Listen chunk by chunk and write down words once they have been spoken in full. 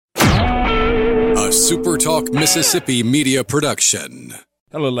SuperTalk Mississippi media production.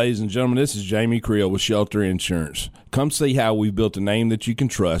 Hello, ladies and gentlemen. This is Jamie Creel with Shelter Insurance. Come see how we've built a name that you can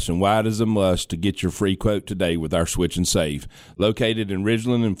trust and why it is a must to get your free quote today with our Switch and Save. Located in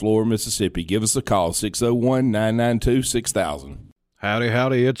Ridgeland and Flora, Mississippi. Give us a call, 601-992-6000.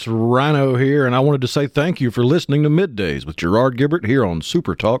 Howdy, it's Rhino here, and I wanted to say thank you for listening to MidDays with Gerard Gibert here on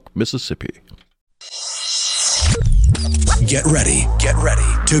SuperTalk Mississippi. Get ready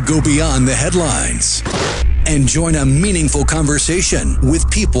to go beyond the headlines and join a meaningful conversation with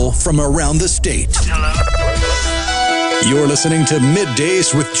people from around the state. Hello. You're listening to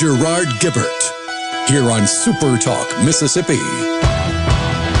MidDays with Gerard Gibert here on SuperTalk Mississippi.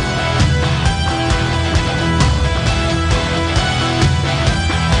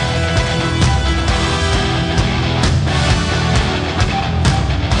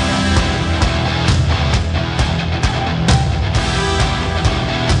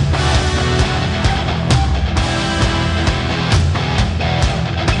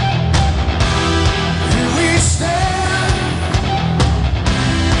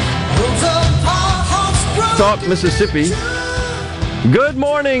 Talk Mississippi. Good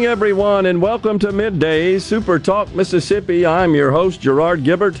morning, everyone, and welcome to MidDays, Super Talk Mississippi. I'm your host, Gerard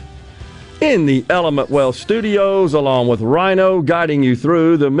Gibert, in the Element Well Studios, along with Rhino, guiding you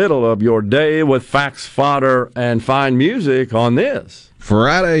through the middle of your day with facts, fodder, and fine music on this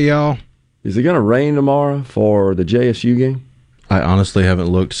Friday, y'all. Is it going to rain tomorrow for the JSU game? I honestly haven't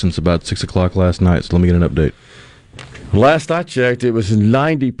looked since about 6 o'clock last night, so let me get an update. Last I checked, it was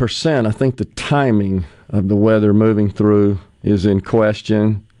 90%. I think the timing of the weather moving through is in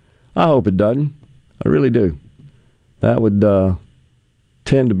question. I hope it doesn't. I really do. That would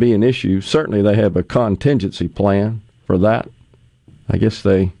tend to be an issue. Certainly they have a contingency plan for that. I guess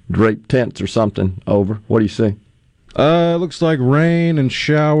they drape tents or something over. What do you see? Looks like rain and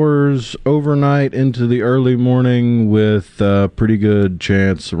showers overnight into the early morning with a pretty good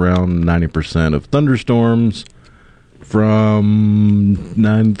chance, around 90% of thunderstorms from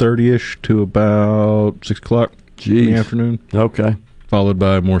 9:30ish to about 6 o'clock in the afternoon. Okay. Followed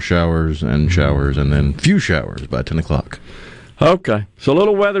by more showers, and then few showers by 10 o'clock. Okay. So a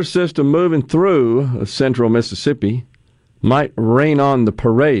little weather system moving through central Mississippi might rain on the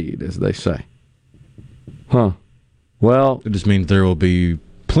parade, as they say. Huh. Well, it just means there will be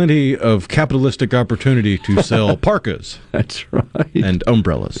plenty of capitalistic opportunity to sell parkas. That's right. And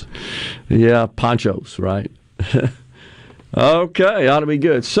umbrellas. Yeah, ponchos, right? Okay, ought to be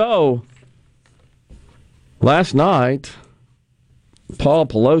good. So, last night, Paul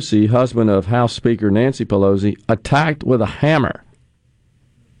Pelosi, husband of House Speaker Nancy Pelosi, attacked with a hammer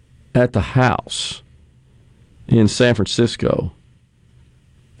at the house in San Francisco.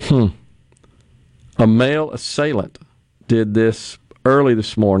 A male assailant did this early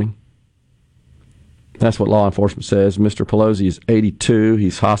this morning. That's what law enforcement says. Mr. Pelosi is 82.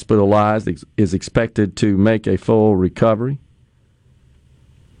 He's hospitalized, is expected to make a full recovery.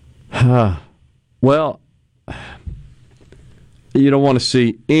 Well, you don't want to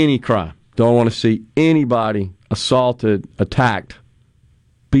see any crime. Don't want to see anybody assaulted, attacked,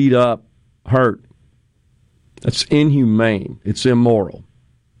 beat up, hurt. That's inhumane. It's immoral.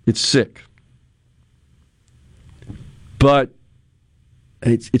 It's sick. But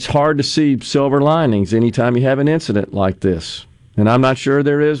it's hard to see silver linings anytime you have an incident like this. And I'm not sure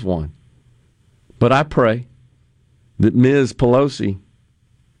there is one. But I pray that Ms. Pelosi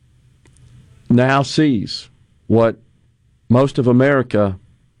now sees what most of America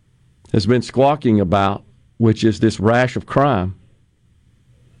has been squawking about, which is this rash of crime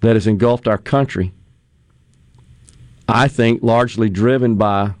that has engulfed our country. I think largely driven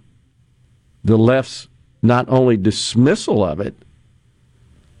by the left's not only dismissal of it,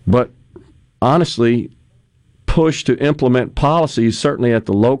 but honestly push to implement policies, certainly at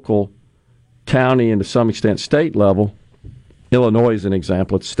the local, county, and to some extent state level. Illinois is an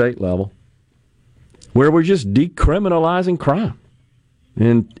example at the state level, where we're just decriminalizing crime.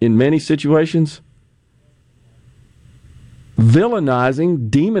 And in many situations, villainizing,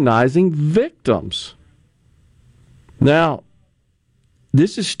 demonizing victims. Now,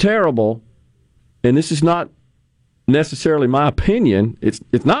 this is terrible, and this is not necessarily my opinion.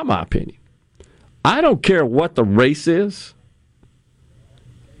 It's not my opinion. I don't care what the race is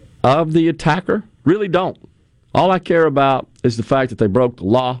of the attacker. Really don't. All I care about is the fact that they broke the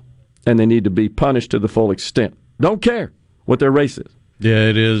law and they need to be punished to the full extent. Don't care what their race is. Yeah,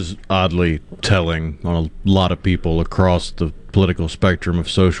 it is oddly telling on a lot of people across the political spectrum of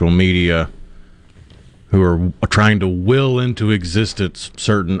social media who are trying to will into existence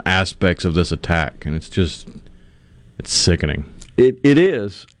certain aspects of this attack. And it's sickening. It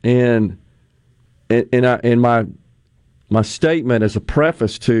is. And and my statement as a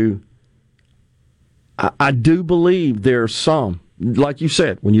preface to, I do believe there's some, like you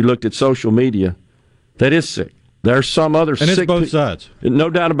said, when you looked at social media, that is sick. There's some other sick. And it's both sides. No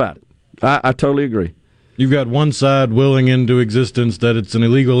doubt about it. I totally agree. You've got one side willing into existence that it's an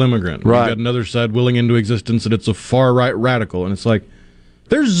illegal immigrant. Right. You've got another side willing into existence that it's a far-right radical. And it's like,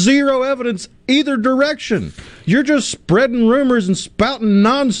 there's zero evidence either direction. You're just spreading rumors and spouting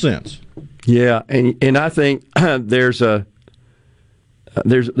nonsense. Yeah, and I think there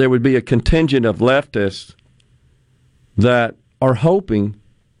would be a contingent of leftists that are hoping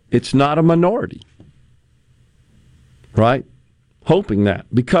it's not a minority, right? Hoping that,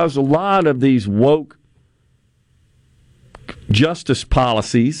 because a lot of these woke justice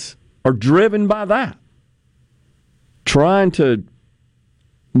policies are driven by that, trying to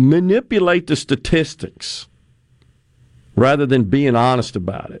manipulate the statistics rather than being honest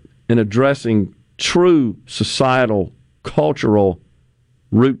about it and addressing true societal, cultural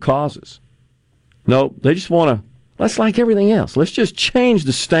root causes. No, they just want to, let's like everything else. Let's just change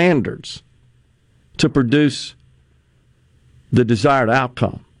the standards to produce the desired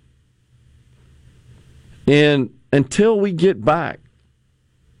outcome. And until we get back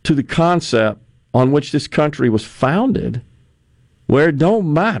to the concept on which this country was founded, where it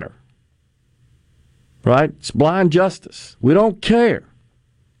don't matter, right? It's blind justice. We don't care.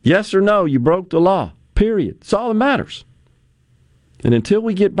 Yes or no, you broke the law, period. It's all that matters. And until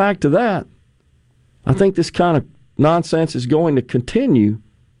we get back to that, I think this kind of nonsense is going to continue.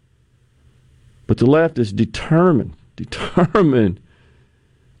 But the left is determined to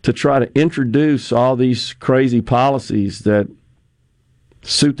try to introduce all these crazy policies that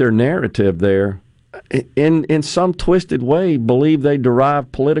suit their narrative there, in some twisted way, believe they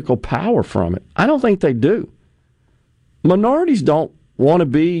derive political power from it. I don't think they do. Minorities don't want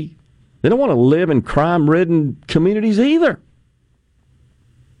to live in crime-ridden communities either.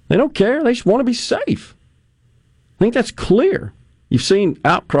 They don't care. They just want to be safe. I think that's clear. You've seen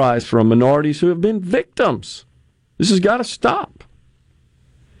outcries from minorities who have been victims. This has got to stop.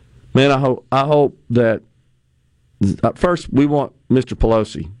 Man, I hope that, first, we want Mr.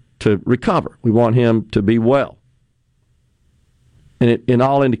 Pelosi to recover. We want him to be well. And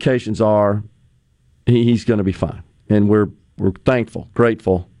all indications are he's going to be fine. And we're thankful,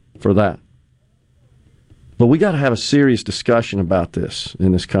 grateful for that. But we got to have a serious discussion about this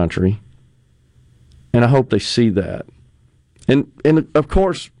in this country. And I hope they see that. And of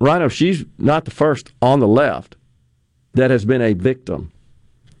course, Rhino, she's not the first on the left that has been a victim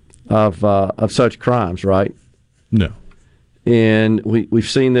of such crimes, right? No. And we've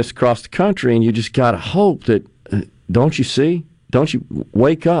seen this across the country, and you just got to hope that, don't you see? Don't you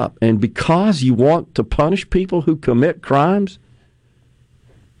wake up? And because you want to punish people who commit crimes,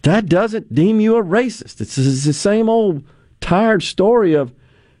 that doesn't deem you a racist. It's the same old tired story of,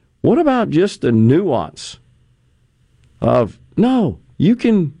 what about just the nuance of, no, you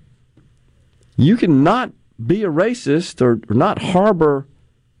can not be a racist or not harbor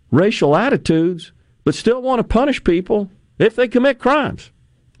racial attitudes, but still want to punish people if they commit crimes.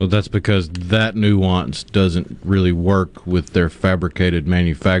 Well, that's because that nuance doesn't really work with their fabricated,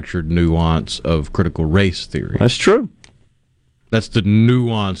 manufactured nuance of critical race theory. That's true. That's the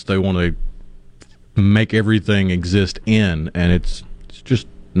nuance they want to make everything exist in, and it's just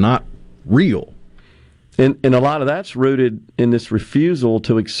not real. And a lot of that's rooted in this refusal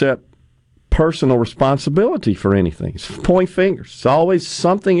to accept personal responsibility for anything. It's point fingers. It's always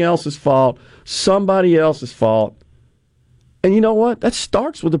something else's fault, somebody else's fault. And you know what? That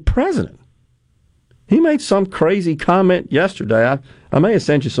starts with the president. He made some crazy comment yesterday. I may have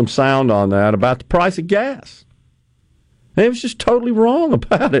sent you some sound on that about the price of gas. And he was just totally wrong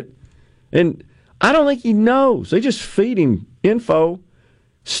about it. And I don't think he knows. They just feed him info,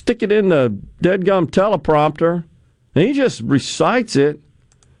 stick it in the deadgum teleprompter, and he just recites it.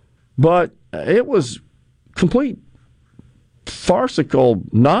 But it was complete farcical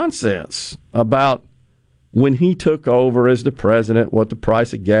nonsense about when he took over as the president, what the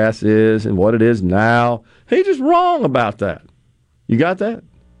price of gas is and what it is now. He's just wrong about that. You got that?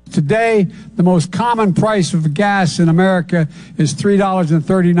 Today, the most common price of gas in America is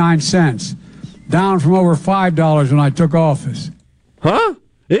 $3.39, down from over $5 when I took office. Huh?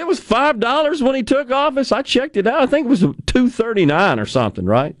 It was $5 when he took office? I checked it out. I think it was $2.39 or something,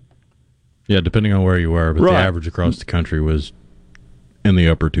 right? Yeah, depending on where you were, but right. The average across the country was in the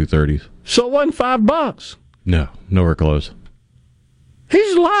upper 230s. So it wasn't $5. No, nowhere close. He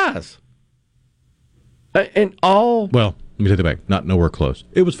just lies. And all... Well, let me take that back. Not nowhere close.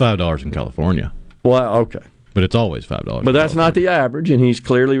 It was $5 in California. Well, okay. But it's always $5. But that's not the average, and he's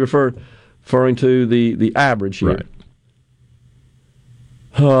clearly referred... referring to the average here. Right.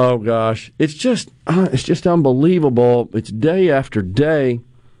 Oh gosh, it's just unbelievable. It's day after day,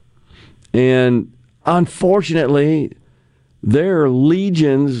 and unfortunately, there are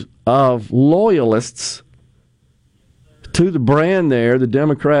legions of loyalists to the brand there, the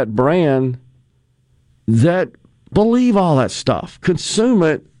Democrat brand, that believe all that stuff, consume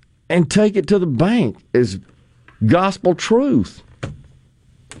it, and take it to the bank as gospel truth.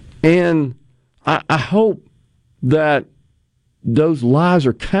 And I hope that those lies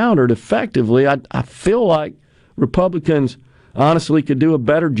are countered effectively. I feel like Republicans honestly could do a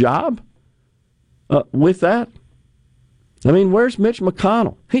better job with that. I mean, where's Mitch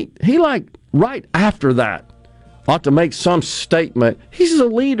McConnell? He like right after that ought to make some statement. He's the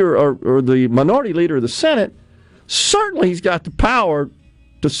leader or the minority leader of the Senate. Certainly he's got the power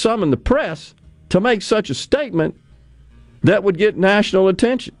to summon the press to make such a statement that would get national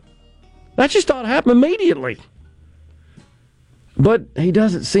attention. That just ought to happen immediately. But he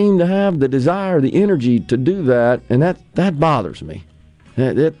doesn't seem to have the desire, the energy to do that, and that bothers me.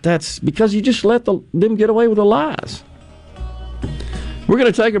 That's because you just let them get away with the lies. We're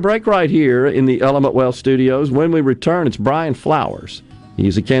going to take a break right here in the Element Wealth Studios. When we return, it's Brian Flowers.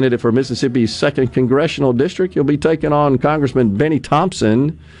 He's a candidate for Mississippi's 2nd Congressional District. He'll be taking on Congressman Benny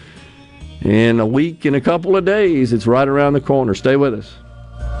Thompson in a week and a couple of days. It's right around the corner. Stay with us.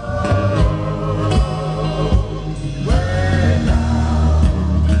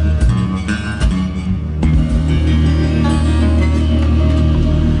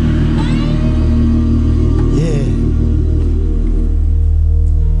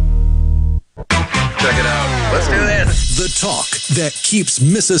 The talk that keeps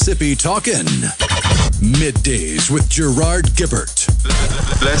Mississippi talking. Middays with Gerard Gibert.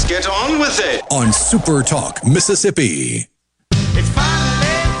 Let's get on with it. On SuperTalk Mississippi. It's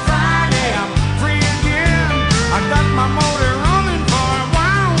finally Friday, I'm free again. I got my motor running for a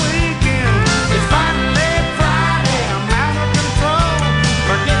wild weekend. It's finally Friday, I'm out of control.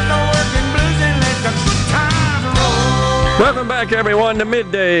 Forget the working blues and let the good times roll. Welcome back, everyone, to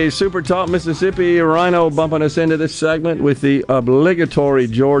Middays. SuperTalk Mississippi. Rhino bumping us into this segment with the obligatory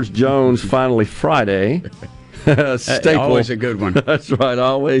George Jones Finally Friday. Staple. Always a good one. That's right,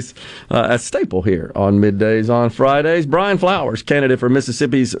 always a staple here on Middays on Fridays. Brian Flowers, candidate for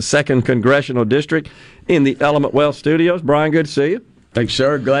Mississippi's 2nd Congressional District in the Element Wealth Studios. Brian, good to see you. Thanks,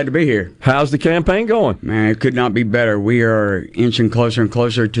 sir. Glad to be here. How's the campaign going? Man, it could not be better. We are inching closer and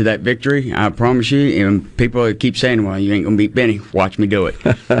closer to that victory, I promise you. And people keep saying, well, you ain't going to beat Benny. Watch me do it.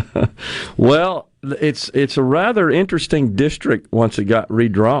 Well, it's a rather interesting district once it got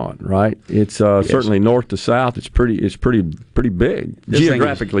redrawn, right? It's certainly north to south. It's pretty big,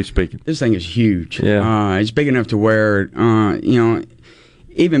 geographically speaking. This thing is huge. Yeah. It's big enough to where,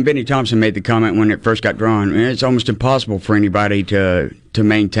 even Benny Thompson made the comment when it first got drawn, it's almost impossible for anybody to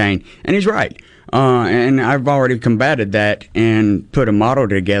maintain. And he's right. And I've already combated that and put a model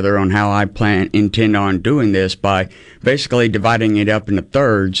together on how I intend on doing this by basically dividing it up into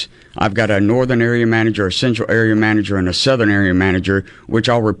thirds. I've got a northern area manager, a central area manager, and a southern area manager, which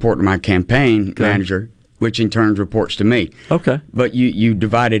I'll report to my campaign manager, which in turn reports to me. Okay. But you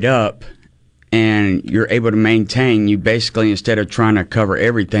divide it up, and you're able to maintain. You basically, instead of trying to cover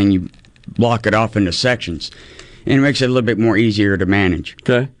everything, you block it off into sections. And it makes it a little bit more easier to manage.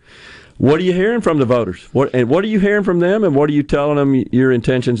 Okay. What are you hearing from the voters? What are you hearing from them, and what are you telling them your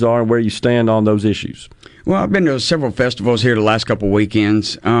intentions are and where you stand on those issues? Well, I've been to several festivals here the last couple of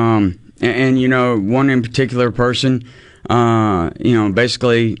weekends. And one in particular person,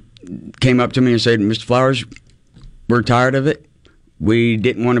 basically came up to me and said, Mr. Flowers, we're tired of it. We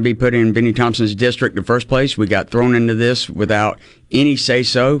didn't want to be put in Benny Thompson's district in the first place. We got thrown into this without any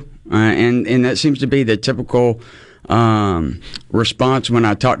say-so. And that seems to be the typical response when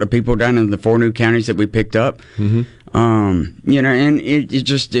I talk to people down in the 4 new counties that we picked up. Mm-hmm. And it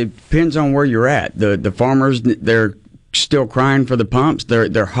just depends on where you're at. The farmers, they're still crying for the pumps.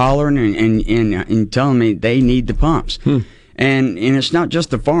 They're hollering and telling me they need the pumps. And it's not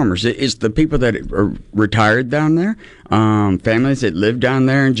just the farmers. It's the people that are retired down there, families that live down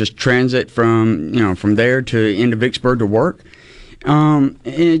there and just transit from there to into Vicksburg to work.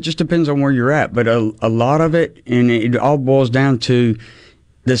 It just depends on where you're at. But a lot of it, and it all boils down to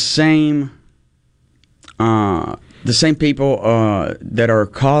the same people that are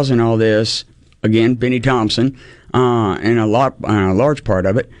causing all this. Again, Benny Thompson, and a large part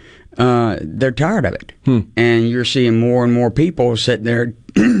of it. They're tired of it. And you're seeing more and more people sitting there,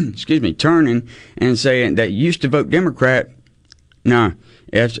 turning and saying that used to vote Democrat. No,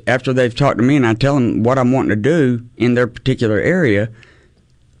 after they've talked to me and I tell them what I'm wanting to do in their particular area,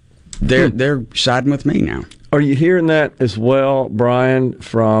 they're siding with me now. Are you hearing that as well, Brian,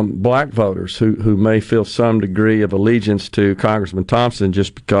 from black voters who may feel some degree of allegiance to Congressman Thompson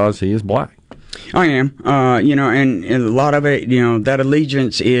just because he is black? I am, and a lot of it, that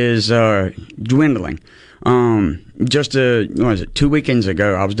allegiance is dwindling. Just 2 weekends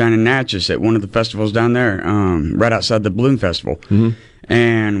ago, I was down in Natchez at one of the festivals down there, right outside the Balloon Festival. Mm-hmm.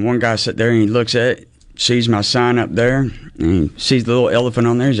 And one guy sat there and he looks at it, sees my sign up there, and he sees the little elephant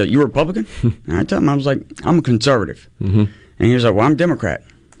on there. He's like, "You Republican?" And I told him, I was like, "I'm a conservative." Mm-hmm. And he was like, "Well, I'm Democrat."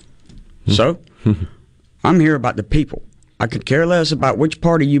 Mm-hmm. So, I'm here about the people. I could care less about which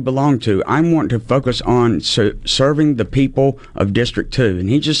party you belong to. I want to focus on serving the people of District 2. And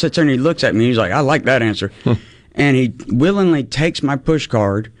he just sits there and he looks at me. He's like, "I like that answer." And he willingly takes my push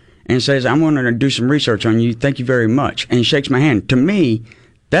card and says, "I'm going to do some research on you. Thank you very much." And he shakes my hand. To me,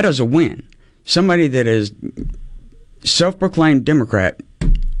 that is a win. Somebody that is self-proclaimed Democrat,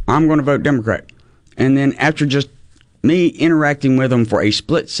 I'm going to vote Democrat. And then after just me interacting with them for a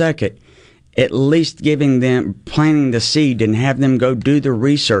split second, at least giving them, planting the seed and have them go do the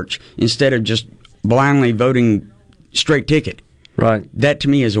research instead of just blindly voting straight ticket. Right. That to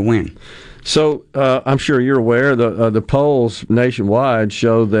me is a win. So I'm sure you're aware the polls nationwide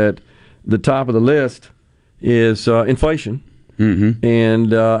show that the top of the list is inflation. Mm-hmm.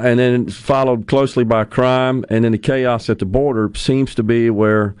 And then followed closely by crime, and then the chaos at the border seems to be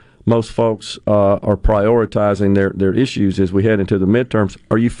where most folks are prioritizing their issues as we head into the midterms.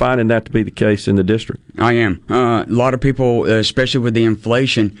 Are you finding that to be the case in the district? I am. A lot of people, especially with the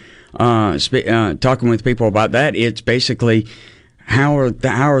inflation, talking with people about that, it's basically how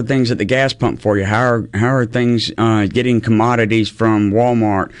are things at the gas pump for you? How are things getting commodities from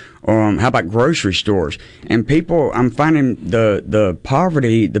Walmart? How about grocery stores? And people, I'm finding the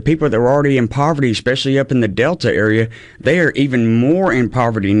poverty, the people that were already in poverty, especially up in the Delta area, they are even more in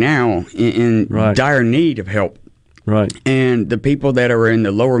poverty now, in right. dire need of help. Right. And the people that are in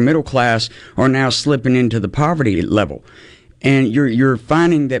the lower middle class are now slipping into the poverty level. And you're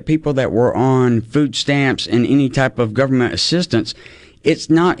finding that people that were on food stamps and any type of government assistance,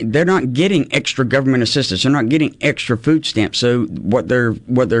 they're not getting extra government assistance. They're not getting extra food stamps. So what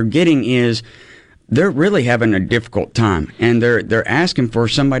they're getting is they're really having a difficult time, and they're asking for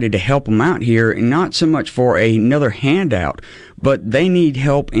somebody to help them out here, and not so much for another handout, but they need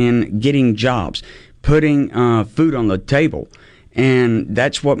help in getting jobs, putting food on the table. And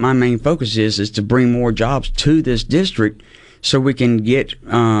that's what my main focus is to bring more jobs to this district, so we can get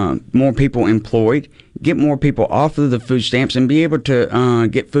more people employed, get more people off of the food stamps, and be able to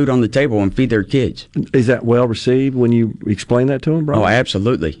get food on the table and feed their kids. Is that well received when you explain that to them, Brian? Oh,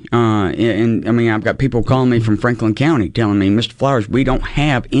 absolutely. And I mean, I've got people calling me from Franklin County telling me, "Mr. Flowers, we don't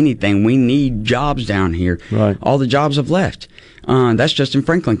have anything. We need jobs down here. Right. All the jobs have left." That's just in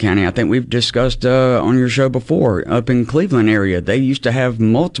Franklin County. I think we've discussed on your show before, up in Cleveland area, they used to have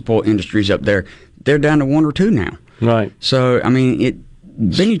multiple industries up there. They're down to one or two now. Right. So, I mean,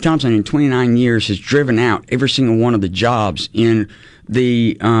 Benny Thompson in 29 years has driven out every single one of the jobs in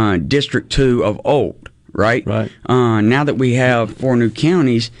the District 2 of old, right? Right. Now that we have 4 new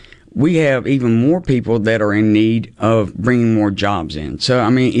counties, we have even more people that are in need of bringing more jobs in. So, I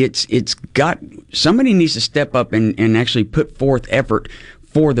mean, somebody needs to step up and actually put forth effort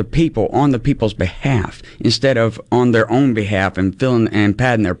for the people, on the people's behalf, instead of on their own behalf and filling and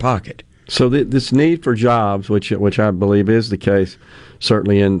padding their pocket. So this need for jobs, which I believe is the case,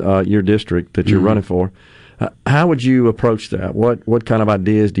 certainly in your district that you're running for, how would you approach that? What kind of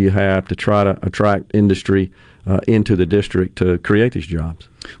ideas do you have to try to attract industry into the district to create these jobs?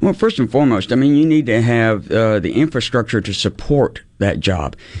 Well, first and foremost, I mean, you need to have the infrastructure to support that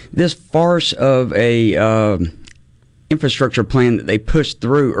job. This farce of a infrastructure plan that they pushed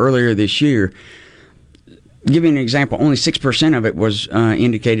through earlier this year, give you an example, only 6% of it was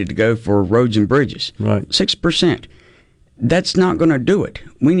indicated to go for roads and bridges. Right. 6%. That's not going to do it.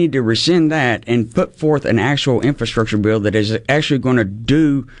 We need to rescind that and put forth an actual infrastructure bill that is actually going to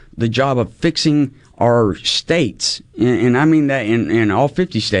do the job of fixing our states. And I mean that in all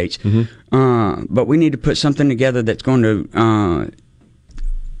 50 states. Mm-hmm. But we need to put something together that's going to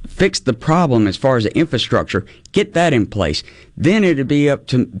fix the problem as far as the infrastructure, get that in place. Then it'd be up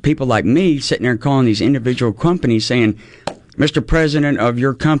to people like me sitting there calling these individual companies saying, "Mr. President of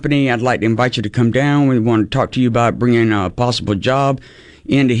your company, I'd like to invite you to come down. We want to talk to you about bringing a possible job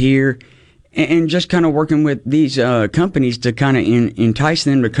into here." And just kind of working with these companies to kind of entice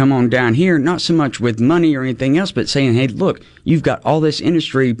them to come on down here, not so much with money or anything else, but saying, "Hey, look, you've got all this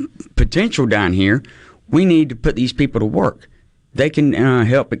industry potential down here. We need to put these people to work." they can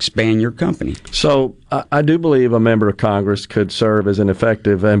help expand your company. So I do believe a member of Congress could serve as an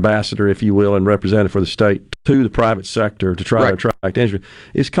effective ambassador, if you will, and representative for the state to the private sector to try to attract industry.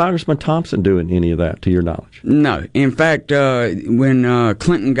 Is Congressman Thompson doing any of that, to your knowledge? No. In fact, when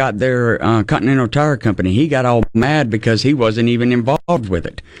Clinton got their Continental Tire Company, he got all mad because he wasn't even involved with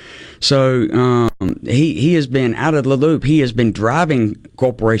it. So he has been out of the loop. He has been driving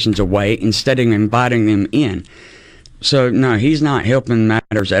corporations away instead of inviting them in. So, no, he's not helping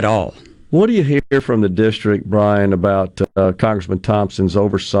matters at all. What do you hear from the district, Brian, about Congressman Thompson's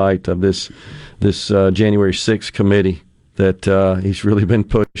oversight of this January 6th committee that he's really been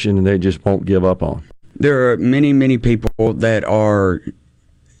pushing and they just won't give up on? There are many, many people that are,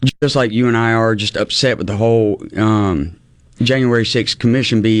 just like you and I are, just upset with the whole January 6th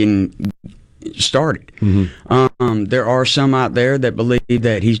commission being started. Mm-hmm. There are some out there that believe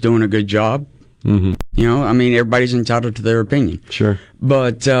that he's doing a good job. Mm-hmm. You know, I mean, everybody's entitled to their opinion. Sure.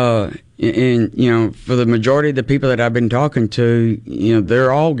 But, for the majority of the people that I've been talking to,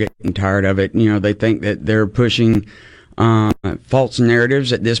 they're all getting tired of it. They think that they're pushing false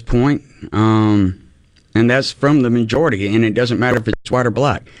narratives at this point. And that's from the majority, and it doesn't matter if it's white or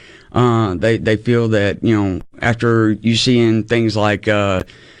black. They feel that, after you seeing things like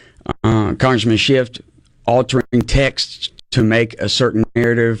Congressman Schiff altering text to make a certain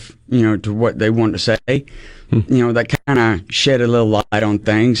narrative, to what they want to say, that kind of shed a little light on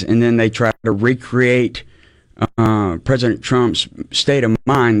things, and then they try to recreate President Trump's state of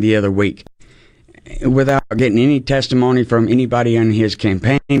mind the other week without getting any testimony from anybody on his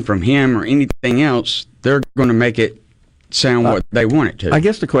campaign, from him or anything else. They're going to make it sound what they want it to. I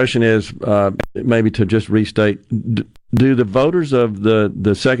guess the question is, maybe to just restate, do the voters of the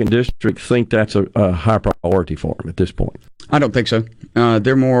 2nd District think that's a high priority for them at this point? I don't think so.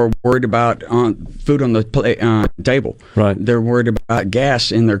 They're more worried about food on the table. Right. They're worried about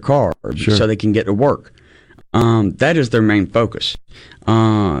gas in their car so they can get to work. That is their main focus.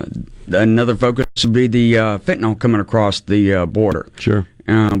 Another focus would be the fentanyl coming across the border. Sure.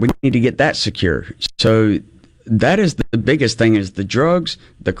 We need to get that secure. So that is the biggest thing, is the drugs,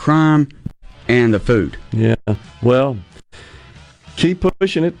 the crime, and the food. Yeah. Well, keep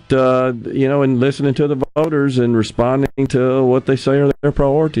pushing it, and listening to the voters and responding to what they say are their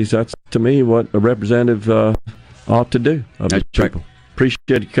priorities. That's, to me, what a representative ought to do. That's right.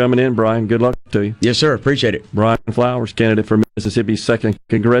 Appreciate you coming in, Brian. Good luck to you. Yes, sir. Appreciate it. Brian Flowers, candidate for Mississippi's 2nd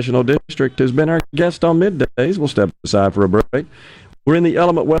Congressional District, has been our guest on Middays. We'll step aside for a break. We're in the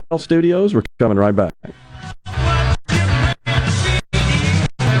Element Well studios. We're coming right back.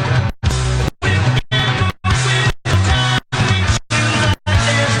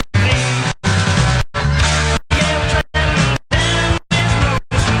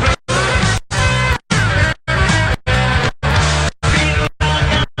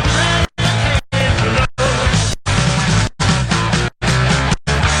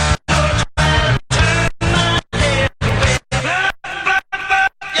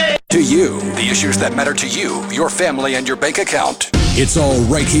 To you, the issues that matter to you, your family, and your bank account. It's all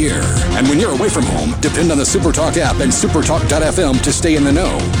right here. And when you're away from home, depend on the SuperTalk app and supertalk.fm to stay in the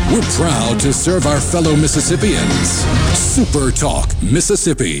know. We're proud to serve our fellow Mississippians. SuperTalk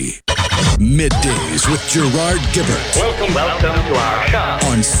Mississippi. Middays with Gerard Gibert. Welcome to our shop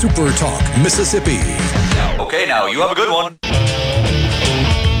on SuperTalk Mississippi. Okay, now you have a good one.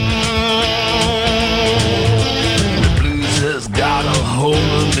 The blues has got a hold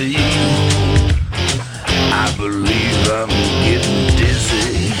of me. I believe I'm getting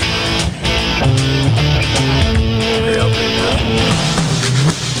dizzy. Help me now.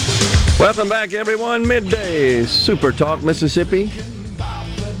 Welcome back, everyone. Middays, Super Talk Mississippi,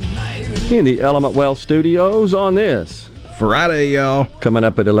 in the Element Well studios on this Friday, y'all. Coming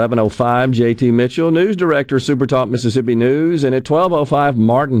up at 11:05, J.T. Mitchell, News Director, Super Talk Mississippi News, and at 12:05,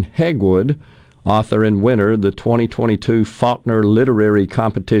 Martin Hegwood, author and winner of the 2022 Faulkner Literary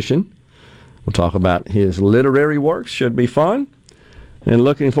Competition. We'll talk about his literary works. Should be fun. And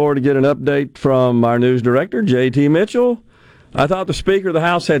looking forward to get an update from our news director, J.T. Mitchell. I thought the Speaker of the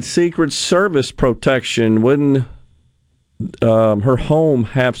House had Secret Service protection. Wouldn't her home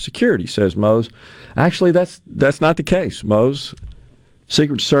have security, says Mose. Actually, that's not the case, Mose.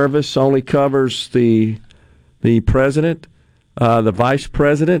 Secret Service only covers the president, the vice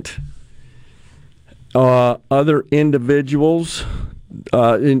president, other individuals,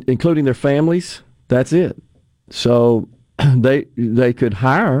 including their families. That's it. So they could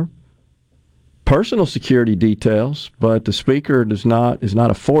hire personal security details, but the Speaker is not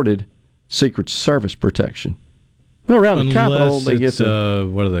afforded Secret Service protection. Well, around the Capitol, they get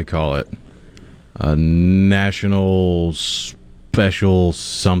what do they call it? National special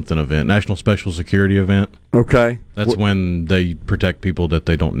something event, National Special Security event. Okay. That's when they protect people that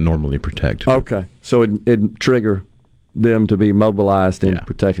they don't normally protect. Okay. So it'd trigger them to be mobilized in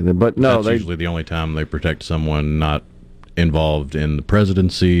protecting them. But no, that's usually the only time they protect someone not involved in the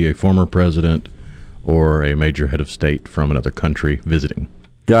presidency, a former president, or a major head of state from another country visiting.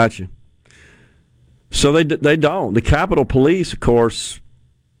 Gotcha. So they don't. The Capitol Police, of course,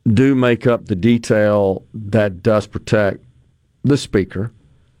 do make up the detail that does protect the speaker.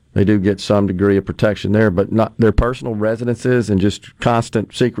 They do get some degree of protection there, but not their personal residences and just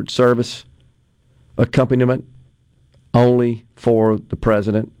constant Secret Service accompaniment only for the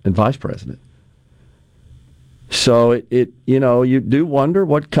president and vice president. So you do wonder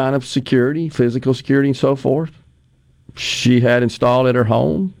what kind of security, physical security and so forth, she had installed at her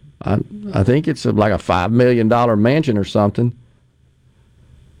home. I think it's like a $5 million mansion or something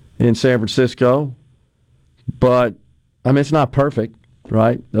in San Francisco. But, I mean, it's not perfect,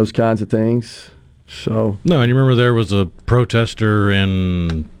 right? Those kinds of things. So no, and you remember there was a protester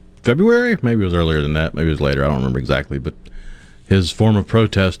in February? Maybe it was earlier than that. Maybe it was later. I don't remember exactly. But his form of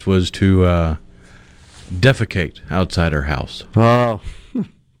protest was to defecate outside her house. Oh,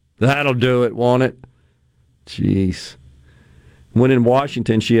 that'll do it, won't it? Jeez. When in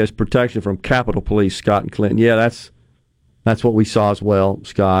Washington, she has protection from Capitol Police, Scott and Clinton. Yeah, that's what we saw as well,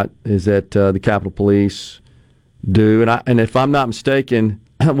 Scott, is that the Capitol Police do. And if I'm not mistaken,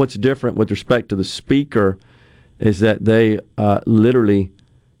 what's different with respect to the speaker is that they literally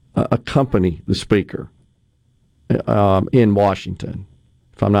accompany the speaker in Washington,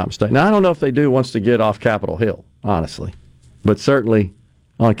 if I'm not mistaken. Now, I don't know if they do once they get off Capitol Hill, honestly. But certainly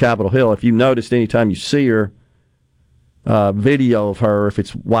on Capitol Hill, if you noticed anytime you see her, video of her, if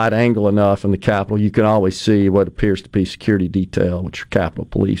it's wide angle enough in the Capitol, you can always see what appears to be security detail, which are Capitol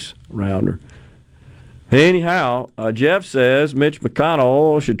Police around her. Anyhow, Jeff says Mitch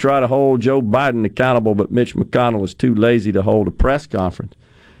McConnell should try to hold Joe Biden accountable, but Mitch McConnell is too lazy to hold a press conference.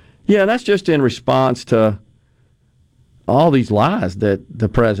 Yeah, that's just in response to all these lies that the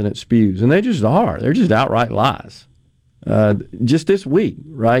president spews, and they just are. They're just outright lies. Just this week,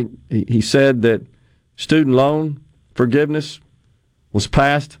 right, he said that student loan forgiveness was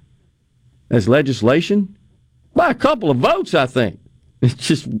passed as legislation by a couple of votes, I think. It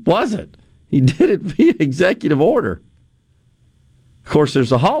just wasn't. He did it via executive order. Of course,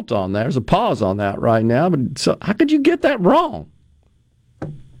 there's a halt on that. There's a pause on that right now. But so how could you get that wrong?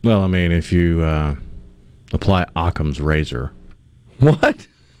 Well, I mean, if you apply Occam's razor. What?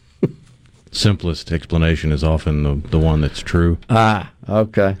 Simplest explanation is often the one that's true. Ah,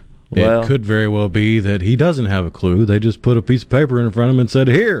 okay. Well, it could very well be that he doesn't have a clue. They just put a piece of paper in front of him and said,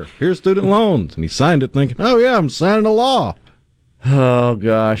 here's student loans. And he signed it thinking, oh, yeah, I'm signing a law. Oh,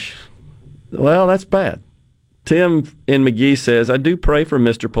 gosh. Well, that's bad. Tim in McGee says, I do pray for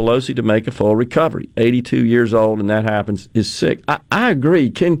Mr. Pelosi to make a full recovery. 82 years old, and that happens, is sick. I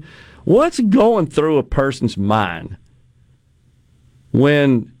agree. What's going through a person's mind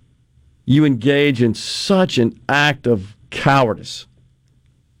when you engage in such an act of cowardice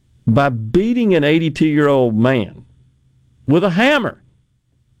by beating an 82-year-old man with a hammer?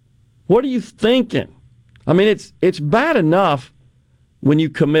 What are you thinking? I mean, it's bad enough when you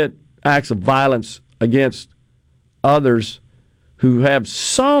commit acts of violence against others who have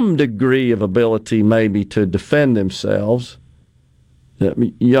some degree of ability maybe to defend themselves,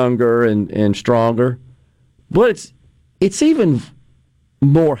 younger and stronger. But it's even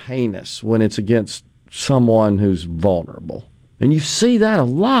more heinous when it's against someone who's vulnerable. And you see that a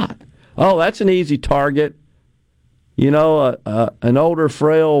lot. Oh, that's an easy target. You know, an older,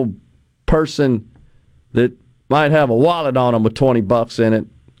 frail person that might have a wallet on them with $20 in it.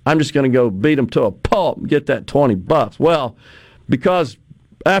 I'm just going to go beat them to a pulp and get that $20. Well, because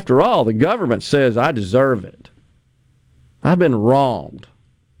after all, the government says I deserve it. I've been wronged.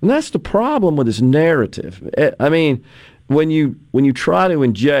 And that's the problem with this narrative. I mean, when you try to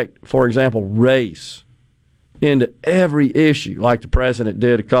inject, for example, race into every issue, like the president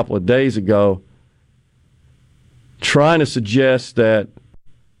did a couple of days ago, trying to suggest that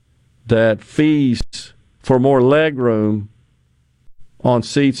fees for more legroom on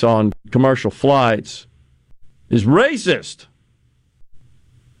seats on commercial flights is racist.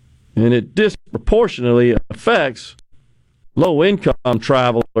 And it disproportionately affects low-income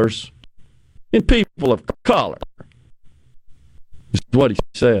travelers and people of color, is what he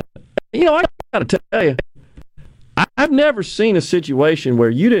said. You know, I got to tell you, I've never seen a situation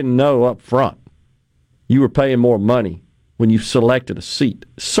where you didn't know up front you were paying more money when you selected a seat.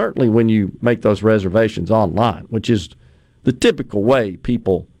 Certainly when you make those reservations online, which is the typical way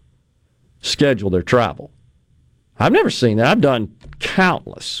people schedule their travel. I've never seen that. I've done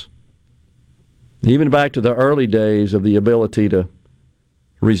countless. Even back to the early days of the ability to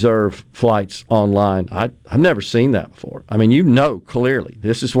reserve flights online. I've never seen that before. I mean, you know clearly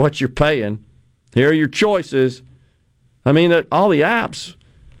this is what you're paying. Here are your choices. I mean, all the apps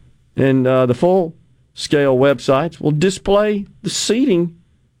and the full-scale websites will display the seating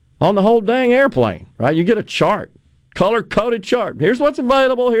on the whole dang airplane, right? You get a chart, color-coded chart. Here's what's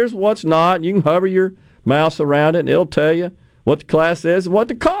available. Here's what's not. You can hover your mouse around it, and it'll tell you what the class is and what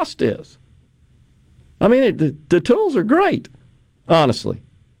the cost is. I mean, the tools are great, honestly.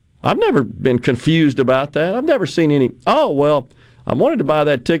 I've never been confused about that. I've never seen any, oh, well, I wanted to buy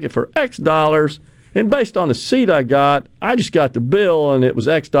that ticket for X dollars, and based on the seat I got, I just got the bill, and it was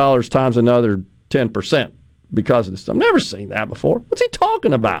X dollars times another 10% because of this. I've never seen that before. What's he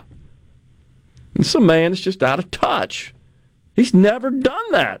talking about? And some man is just out of touch. He's never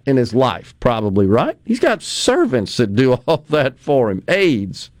done that in his life, probably, right? He's got servants that do all that for him,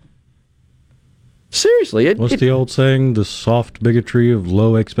 aides. Seriously. What's the old saying? The soft bigotry of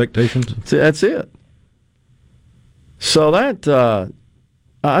low expectations? That's it. So that,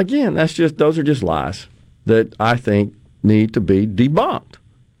 again, those are just lies that I think need to be debunked.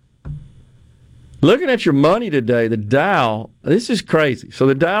 Looking at your money today, the Dow, this is crazy. So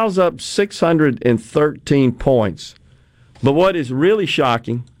the Dow's up 613 points. But what is really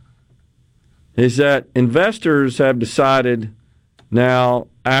shocking is that investors have decided now,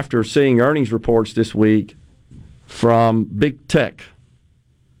 after seeing earnings reports this week from big tech,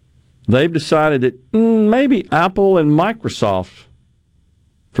 they've decided that maybe Apple and Microsoft,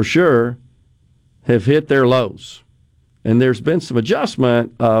 for sure, have hit their lows. And there's been some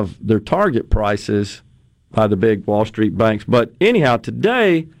adjustment of their target prices by the big Wall Street banks. But anyhow,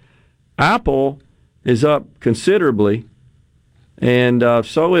 today, Apple is up considerably, and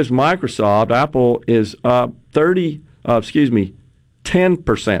so is Microsoft. Apple is up 10%, $10,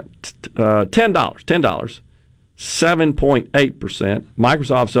 7.8%.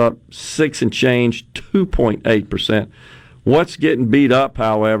 Microsoft's up 6 and change, 2.8%. What's getting beat up,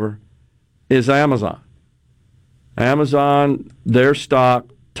 however, is Amazon. Amazon, their stock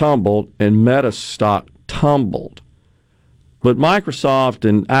tumbled, and Meta's stock tumbled. But Microsoft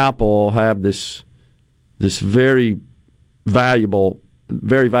and Apple have this very valuable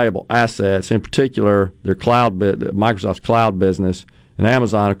assets, in particular their Microsoft's cloud business, and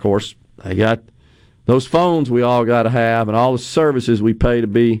Amazon, of course, they got those phones we all got to have, and all the services we pay to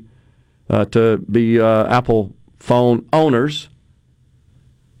be Apple phone owners.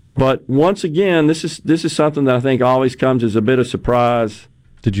 But once again, this is something that I think always comes as a bit of surprise.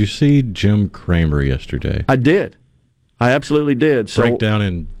 Did you see Jim Cramer yesterday? I did. I absolutely did. Break down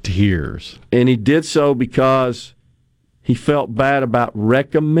in tears. And he did so because he felt bad about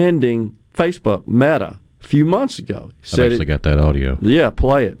recommending Facebook, Meta, a few months ago. I've actually got that audio. Yeah,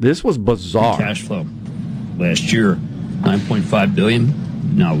 play it. This was bizarre. Cash flow. Last year, $9.5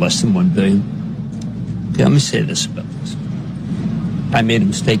 billion, now less than $1 billion. Okay, let me say this about this. I made a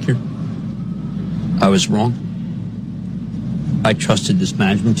mistake here. I was wrong. I trusted this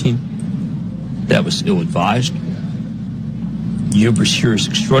management team. That was ill-advised. Hubris here is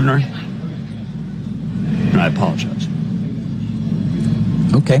extraordinary. And I apologize.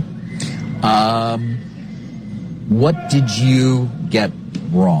 Okay. What did you get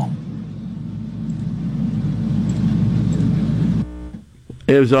wrong?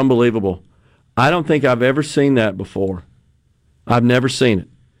 It was unbelievable. I don't think I've ever seen that before. I've never seen it.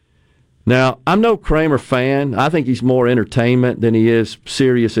 Now, I'm no Cramer fan. I think he's more entertainment than he is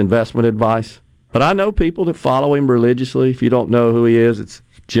serious investment advice. But I know people that follow him religiously. If you don't know who he is, it's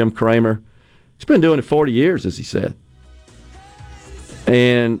Jim Cramer. He's been doing it 40 years, as he said.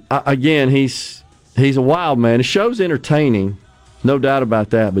 And, again, he's a wild man. The show's entertaining, no doubt about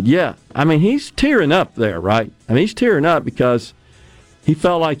that. But, yeah, I mean, he's tearing up there, right? I mean, he's tearing up because he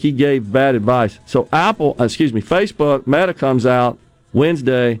felt like he gave bad advice. So Facebook, Meta comes out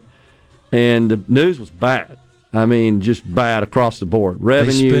Wednesday, and the news was bad. I mean, just bad across the board.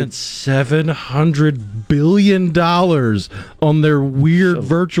 Revenue. They spent $700 billion on their weird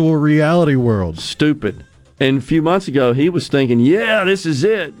virtual reality world. Stupid. And a few months ago, he was thinking, yeah, this is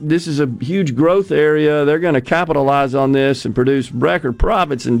it. This is a huge growth area. They're going to capitalize on this and produce record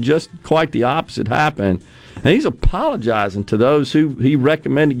profits, and just quite the opposite happened. And he's apologizing to those who he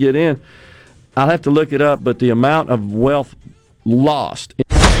recommended get in. I'll have to look it up, but the amount of wealth lost.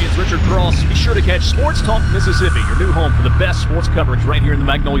 Hey, it's Richard Cross. Be sure to catch Sports Talk Mississippi, your new home for the best sports coverage right here in the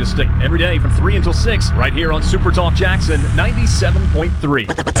Magnolia State. Every day from 3 until 6, right here on Super Talk Jackson 97.3.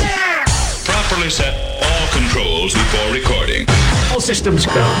 Properly set all controls before recording. All systems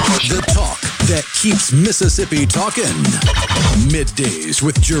go. The Talk that keeps Mississippi talking. Middays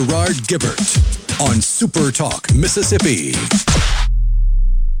with Gerard Gibert on SuperTalk Mississippi.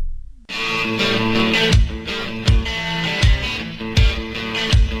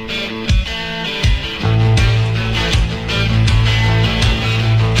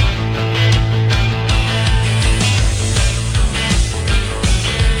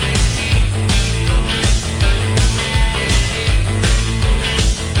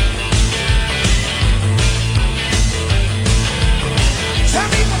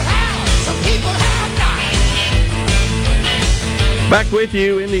 Back with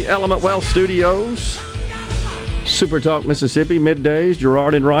you in the Element Wealth Studios. Super Talk Mississippi, Middays,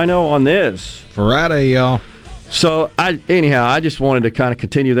 Gerard and Rhino on this. Friday, y'all. So, I just wanted to kind of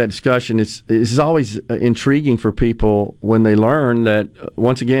continue that discussion. It's always intriguing for people when they learn that,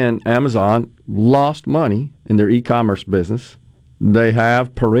 once again, Amazon lost money in their e-commerce business. They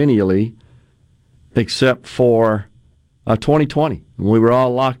have perennially, except for 2020, when we were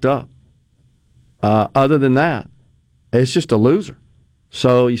all locked up. Other than that, it's just a loser.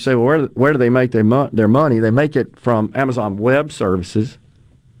 So you say, well, where do they make their money? They make it from Amazon Web Services.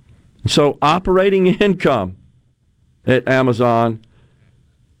 So operating income at Amazon,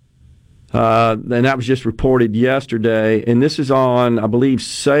 and that was just reported yesterday, and this is on, I believe,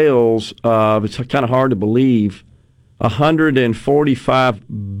 sales of, it's kind of hard to believe,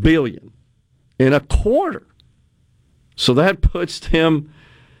 $145 billion in a quarter. So that puts them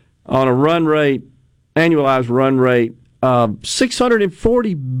on a annualized run rate of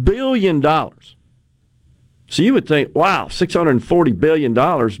 $640 billion. So you would think, wow, $640 billion,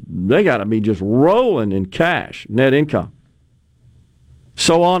 they got to be just rolling in cash, net income.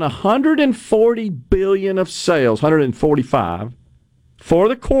 So on $140 billion of sales, $145 for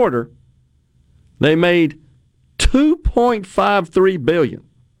the quarter, they made $2.53 billion.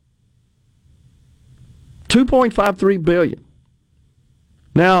 $2.53 billion.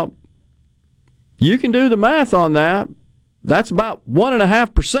 Now, you can do the math on that. That's about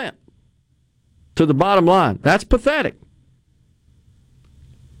 1.5% to the bottom line. That's pathetic.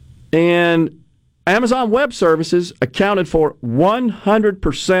 And Amazon Web Services accounted for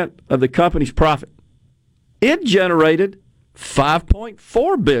 100% of the company's profit. It generated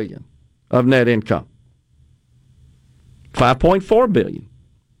 $5.4 billion of net income. $5.4 billion.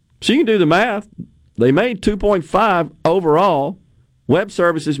 So you can do the math. They made 2.5 overall. Web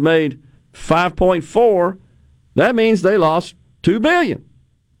Services made 5.4. That means they lost $2 billion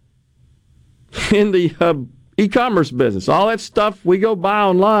in the e-commerce business. All that stuff we go buy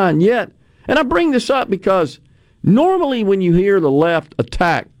online yet. And I bring this up because normally when you hear the left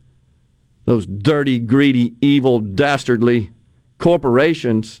attack those dirty, greedy, evil, dastardly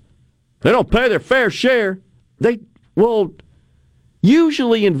corporations, they don't pay their fair share. They will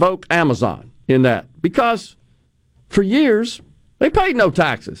usually invoke Amazon in that because for years they paid no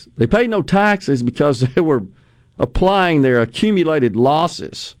taxes. They paid no taxes because they were applying their accumulated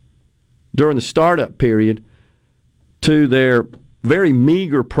losses during the startup period to their very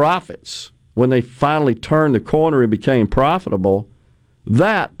meager profits when they finally turned the corner and became profitable.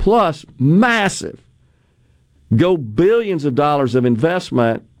 That plus massive, billions of dollars of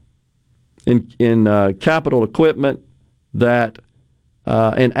investment in capital equipment that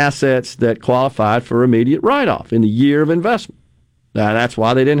and assets that qualified for immediate write-off in the year of investment. Now, that's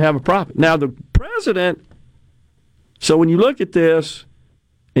why they didn't have a profit. Now, the president, so when you look at this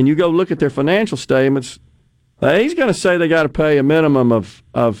and you go look at their financial statements, he's going to say they got to pay a minimum of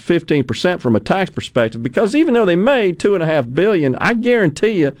 15% from a tax perspective because even though they made $2.5 billion, I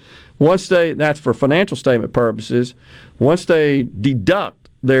guarantee you, that's for financial statement purposes, once they deduct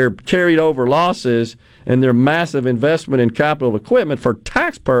their carried over losses and their massive investment in capital equipment for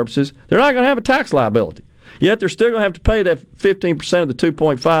tax purposes, they're not going to have a tax liability. Yet they're still going to have to pay that 15% of the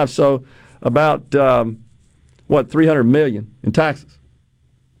 2.5, so about, $300 million in taxes.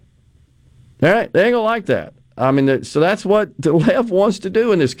 All right, they ain't going to like that. I mean, so that's what the left wants to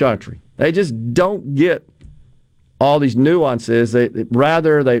do in this country. They just don't get all these nuances. They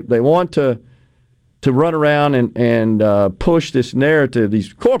want to run around and push this narrative.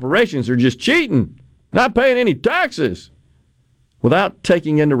 These corporations are just cheating, not paying any taxes, without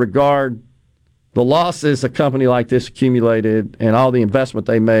taking into regard the losses a company like this accumulated and all the investment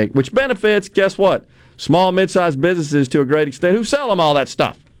they make, which benefits, guess what? Small, mid-sized businesses to a great extent who sell them all that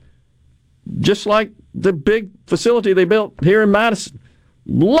stuff. Just like the big facility they built here in Madison.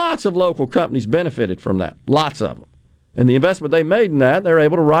 Lots of local companies benefited from that. Lots of them. And the investment they made in that, they're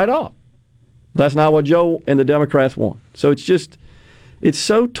able to write off. That's not what Joe and the Democrats want. So it's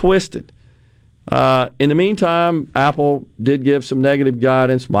so twisted. In the meantime, Apple did give some negative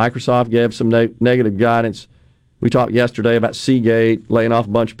guidance. Microsoft gave some negative guidance. We talked yesterday about Seagate laying off a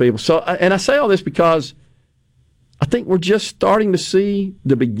bunch of people. So, and I say all this because I think we're just starting to see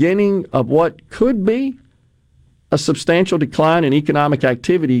the beginning of what could be a substantial decline in economic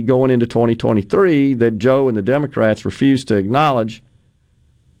activity going into 2023 that Joe and the Democrats refuse to acknowledge.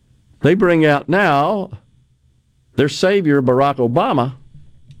 They bring out now their savior, Barack Obama.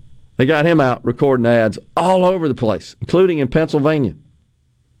 They got him out recording ads all over the place, including in Pennsylvania.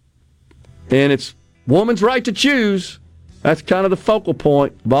 And it's woman's right to choose. That's kind of the focal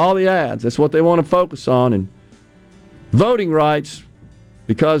point of all the ads. That's what they want to focus on. And voting rights,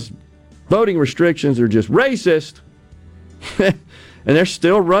 because voting restrictions are just racist. And they're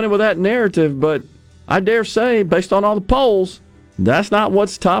still running with that narrative. But I dare say, based on all the polls, that's not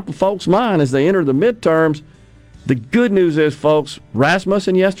what's top of folks' mind as they enter the midterms. The good news is, folks,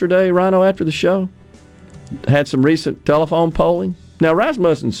 Rasmussen yesterday, Rhino, after the show, had some recent telephone polling. Now,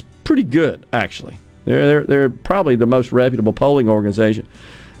 Rasmussen's pretty good, actually. They're probably the most reputable polling organization.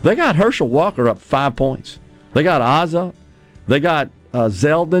 They got Herschel Walker up 5 points. They got Oz up. They got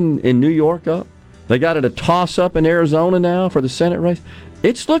Zeldin in New York up. They got it a toss-up in Arizona now for the Senate race.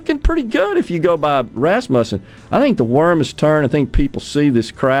 It's looking pretty good if you go by Rasmussen. I think the worm has turned. I think people see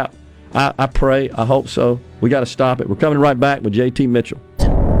this crap. I pray. I hope so. We got to stop it. We're coming right back with JT Mitchell.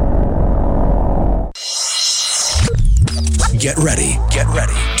 Get ready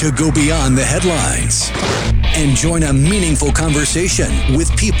to go beyond the headlines and join a meaningful conversation with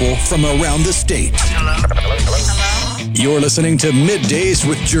people from around the state. Hello? You're listening to MidDays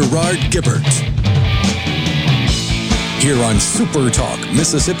with Gerard Gibert here on SuperTalk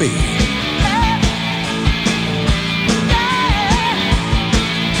Mississippi.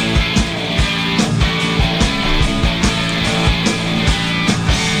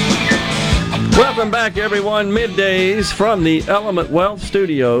 Welcome back, everyone. Middays from the Element Wealth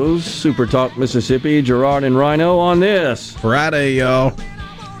Studios, SuperTalk Mississippi. Gerard and Rhino on this Friday, y'all.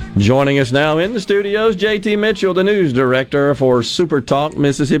 Joining us now in the studios, JT Mitchell, the news director for SuperTalk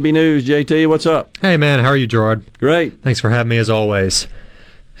Mississippi News. JT, what's up? Hey, man. How are you, Gerard? Great. Thanks for having me, as always.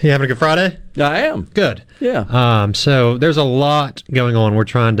 You having a good Friday? I am. Good. Yeah. So there's a lot going on. We're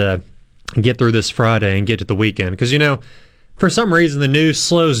trying to get through this Friday and get to the weekend because, for some reason, the news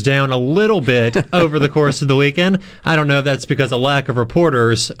slows down a little bit over the course of the weekend. I don't know if that's because of lack of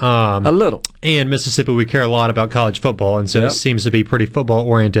reporters. A little. In Mississippi, we care a lot about college football, and so It seems to be pretty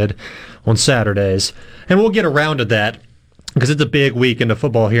football-oriented on Saturdays. And we'll get around to that because it's a big weekend of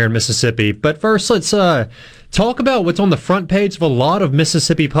football here in Mississippi. But first, let's talk about what's on the front page of a lot of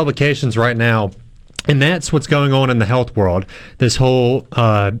Mississippi publications right now. And that's what's going on in the health world. This whole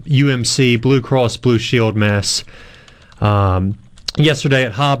UMC, Blue Cross Blue Shield mess. Yesterday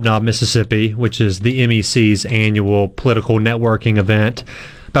at Hobnob, Mississippi, which is the MEC's annual political networking event,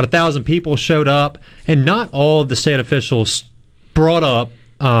 about 1,000 people showed up, and not all of the state officials brought up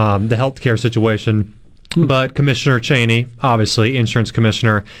the healthcare situation, but Commissioner Cheney, obviously, insurance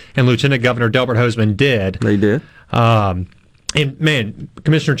commissioner, and Lieutenant Governor Delbert Hosemann did. They did. And, man,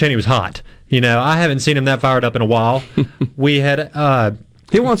 Commissioner Cheney was hot. I haven't seen him that fired up in a while. We had...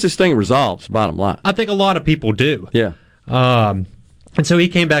 he wants this thing resolved, bottom line. I think a lot of people do. Yeah. And so he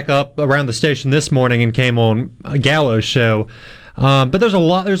came back up around the station this morning and came on Gallo's show. But there's a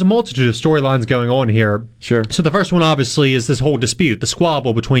multitude of storylines going on here. Sure. So the first one, obviously, is this whole dispute, the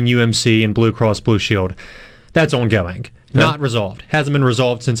squabble between UMC and Blue Cross Blue Shield. That's ongoing. Not resolved. Hasn't been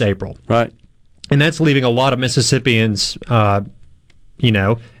resolved since April. Right. And that's leaving a lot of Mississippians, out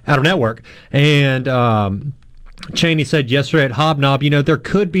of network. And Cheney said yesterday at Hobnob, there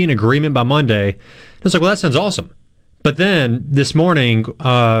could be an agreement by Monday. It's like, well, that sounds awesome. But then this morning,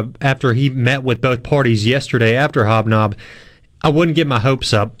 after he met with both parties yesterday after Hobnob, I wouldn't get my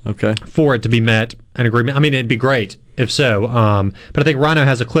hopes up for it to be met, an agreement. I mean, it'd be great if so. But I think Rhino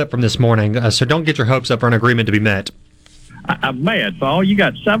has a clip from this morning, so don't get your hopes up for an agreement to be met. I'm mad, Paul. You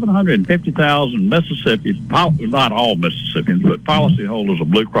got 750,000 Mississippi, not all Mississippians, but policyholders of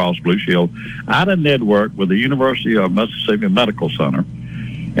Blue Cross Blue Shield out of network with the University of Mississippi Medical Center.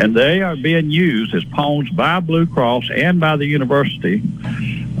 And they are being used as pawns by Blue Cross and by the university.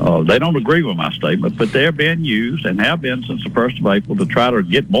 They don't agree with my statement, but they're being used and have been since the 1st of April to try to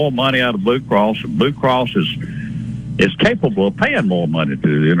get more money out of Blue Cross. And Blue Cross is capable of paying more money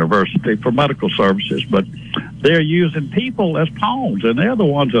to the university for medical services, but they're using people as pawns, and they're the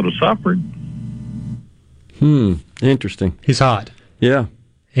ones that are suffering. Interesting. He's hot. Yeah.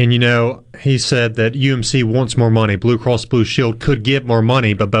 And, he said that UMC wants more money. Blue Cross Blue Shield could give more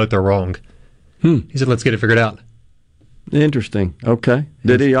money, but both are wrong. He said, let's get it figured out. Interesting. Okay.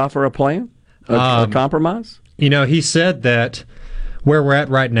 Did he offer a plan? a compromise? He said that where we're at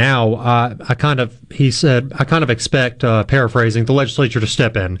right now, I kind of expect, paraphrasing, the legislature to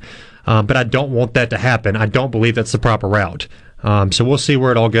step in. But I don't want that to happen. I don't believe that's the proper route. So we'll see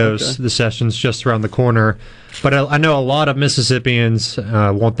where it all goes. Okay. The session's just around the corner. But I know a lot of Mississippians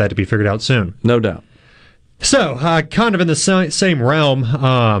want that to be figured out soon. No doubt. So, kind of in the same realm,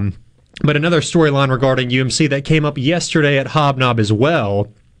 but another storyline regarding UMC that came up yesterday at Hobnob as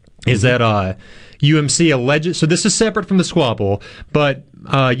well is that UMC alleged, so this is separate from the squabble, but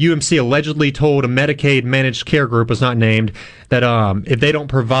UMC allegedly told a Medicaid managed care group, was not named, that if they don't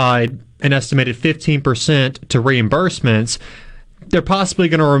provide an estimated 15% to reimbursements, they're possibly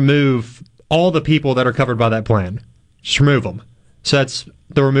going to remove all the people that are covered by that plan. Just remove them. So that's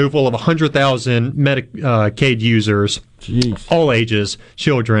the removal of 100,000 Medicaid users, all ages,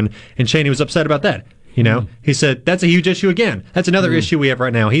 children, and Cheney was upset about that. He said, that's a huge issue again. That's another issue we have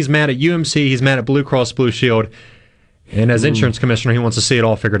right now. He's mad at UMC, he's mad at Blue Cross Blue Shield, and as insurance commissioner, he wants to see it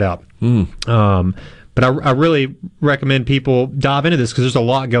all figured out. But I really recommend people dive into this because there's a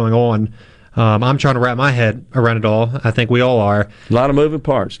lot going on. I'm trying to wrap my head around it all. I think we all are. A lot of moving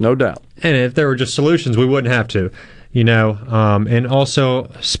parts, no doubt. And if there were just solutions, we wouldn't have to. And also,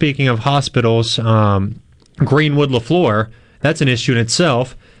 speaking of hospitals, Greenwood LaFleur, that's an issue in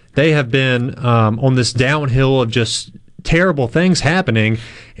itself. They have been on this downhill of just terrible things happening,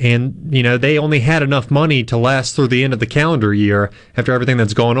 and they only had enough money to last through the end of the calendar year. After everything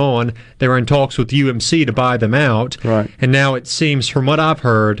that's gone on, they were in talks with UMC to buy them out, right? And now it seems, from what I've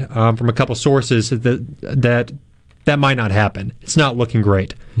heard from a couple sources, that might not happen. It's not looking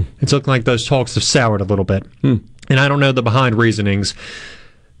great. It's looking like those talks have soured a little bit, and I don't know the behind reasonings,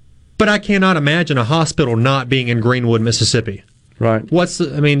 but I cannot imagine a hospital not being in Greenwood, Mississippi. Right.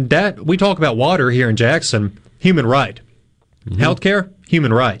 That we talk about water here in Jackson, human right. Healthcare,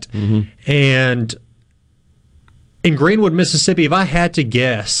 human right. And in Greenwood, Mississippi, if I had to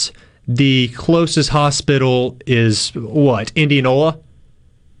guess, the closest hospital is what, Indianola?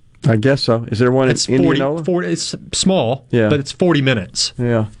 I guess so. Is there one in Indianola? 40, it's small, yeah, but it's 40 minutes.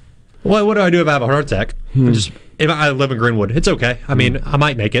 Yeah. Well, what do I do if I have a heart attack? If I live in Greenwood, it's okay. I mean, I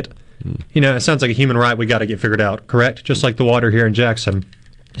might make it. It sounds like a human right we got to get figured out, correct? Just like the water here in Jackson.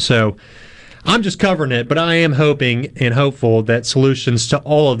 So I'm just covering it, but I am hoping and hopeful that solutions to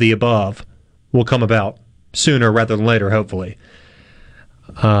all of the above will come about sooner rather than later, hopefully.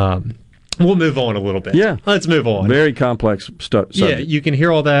 We'll move on a little bit. Yeah. Let's move on. Very complex subject. Yeah, you can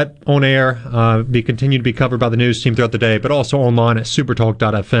hear all that on air, continue to be covered by the news team throughout the day, but also online at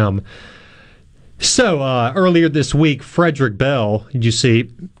supertalk.fm. So, earlier this week, Frederick Bell, did you see,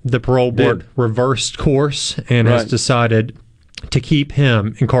 the parole board reversed course and has decided to keep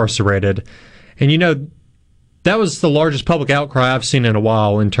him incarcerated. And, that was the largest public outcry I've seen in a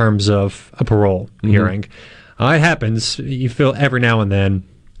while in terms of a parole hearing. It happens. You feel every now and then.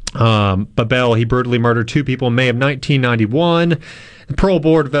 But Bell, he brutally murdered 2 people in May of 1991. The parole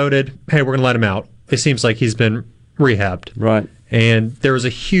board voted, hey, we're going to let him out. It seems like he's been rehabbed. Right. And there was a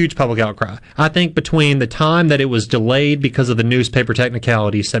huge public outcry. I think between the time that it was delayed because of the newspaper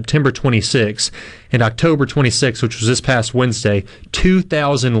technicality, September 26, and October 26, which was this past Wednesday,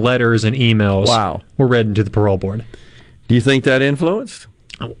 2,000 letters and emails were written to the parole board. Do you think that influenced?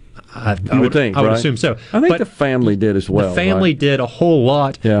 I would assume so. I think the family did as well. The family did a whole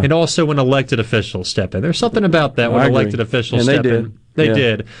lot, and also when elected officials step in. There's something about that when elected officials step in. They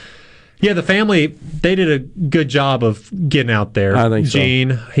did. Yeah, the family, they did a good job of getting out there. I think so.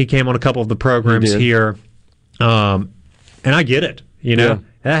 Gene, he came on a couple of the programs here, and I get it. That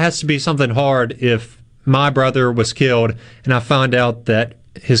has to be something hard if my brother was killed and I find out that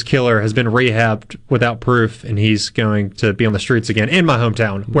his killer has been rehabbed without proof and he's going to be on the streets again in my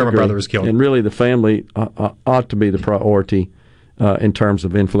hometown where my brother was killed. And really the family ought to be the priority in terms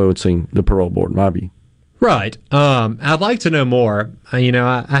of influencing the parole board, in my view. Right. I'd like to know more,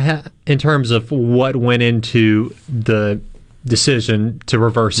 in terms of what went into the decision to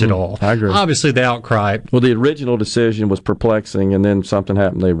reverse it all. I agree. Obviously, the outcry. Well, the original decision was perplexing, and then something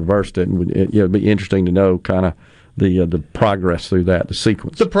happened. They reversed it, and it'd be interesting to know kind of the progress through that, the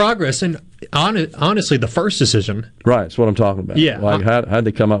sequence. The progress, and honestly, the first decision. Right. That's what I'm talking about. Yeah. Like, how'd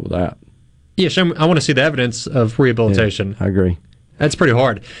they come up with that? Yeah, I want to see the evidence of rehabilitation. Yeah, I agree. That's pretty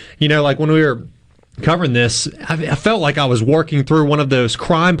hard. Like when we were covering this, I felt like I was working through one of those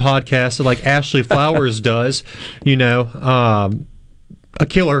crime podcasts that like Ashley Flowers does, a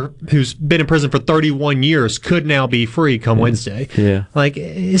killer who's been in prison for 31 years could now be free come Wednesday. Yeah. Like,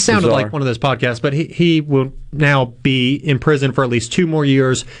 it sounded like one of those podcasts, but he will now be in prison for at least 2 more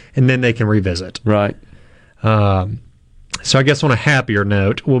years, and then they can revisit. Right. So I guess on a happier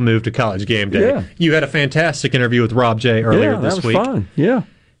note, we'll move to College Game Day. Yeah. You had a fantastic interview with Rob J. earlier this week. Yeah, that was fun. Yeah.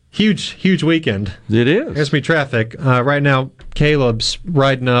 Huge weekend. It is. Here's me traffic. Right now, Caleb's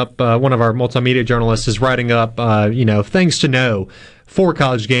writing up, one of our multimedia journalists is writing up, things to know for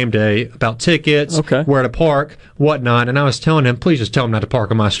College Game Day about tickets, where to park, whatnot. And I was telling him, please just tell him not to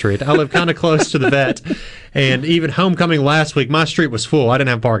park on my street. I live kind of close to the vet. And even homecoming last week, my street was full. I didn't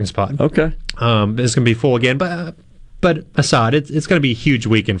have a parking spot. Okay. It's going to be full again. But aside, it's going to be a huge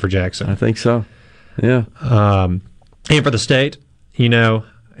weekend for Jackson. I think so. Yeah. And for the state,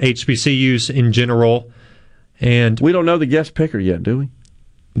 HBCUs in general. And we don't know the guest picker yet, do we?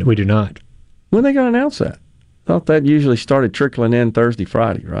 We do not. When are they going to announce that? I thought that usually started trickling in Thursday,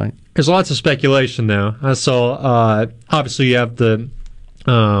 Friday, right? There's lots of speculation, though. I saw, obviously, you have the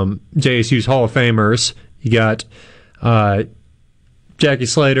JSU's Hall of Famers. You got Jackie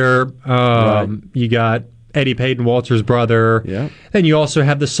Slater. You got Eddie Payton Walter's brother. Yeah. Then you also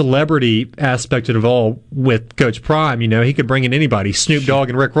have the celebrity aspect of it all with Coach Prime. He could bring in anybody. Snoop Dogg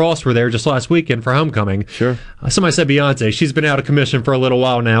and Rick Ross were there just last weekend for homecoming. Sure. Somebody said Beyonce. She's been out of commission for a little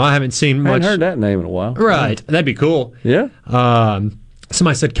while now. I haven't seen much. I haven't heard that name in a while. Right. Yeah. That'd be cool. Yeah.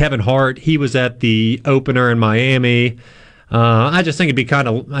 Somebody said Kevin Hart. He was at the opener in Miami. I just think it'd be kind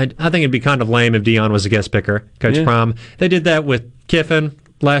of. I think it'd be kind of lame if Dion was a guest picker. Coach Prime. They did that with Kiffin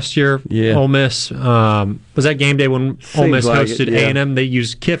last year. Yeah. Ole Miss. Was that game day when Ole Miss hosted A&M? They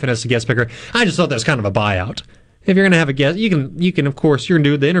used Kiffin as a guest picker. I just thought that was kind of a buyout. If you're going to have a guest, you can of course you're going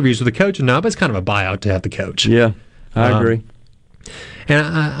to do the interviews with the coach and not, but it's kind of a buyout to have the coach. Yeah, I agree. And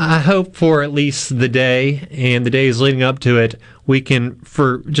I hope for at least the day and the days leading up to it, we can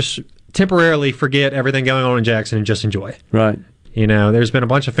just temporarily forget everything going on in Jackson and just enjoy. Right. There's been a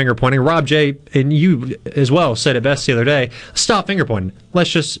bunch of finger pointing. Rob J. and you as well said it best the other day. Stop finger pointing. Let's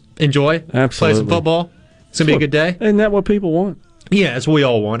just enjoy. Absolutely. Play some football. It's going to be a good day. Isn't that what people want? Yeah, it's what we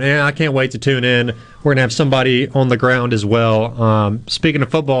all want. And I can't wait to tune in. We're going to have somebody on the ground as well. Speaking of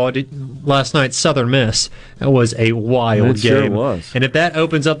football, last night's Southern Miss, that was a wild game. Sure was. And if that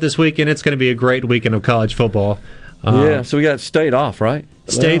opens up this weekend, it's going to be a great weekend of college football. So we got State off, right?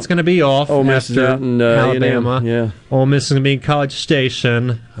 State's going to be off Ole Miss is out in Alabama. A&M. Yeah. Ole Miss is going to be in College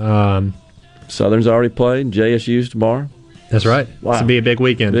Station. Southern's already played. JSU's tomorrow. That's right. Wow. It's going to be a big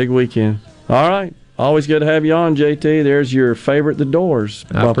weekend. Big weekend. All right. Always good to have you on, JT. There's your favorite, The Doors.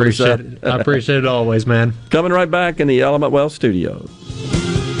 I appreciate it. I appreciate it always, man. Coming right back in the Element Wealth Studios.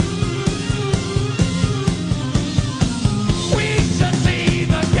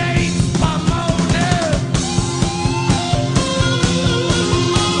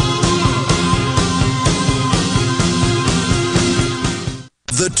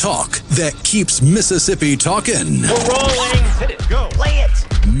 The talk that keeps Mississippi talking. We're rolling. Hit it. Go. Play it.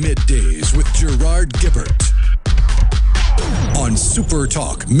 Middays with Gerard Gibert on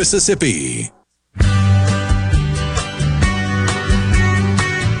SuperTalk Mississippi.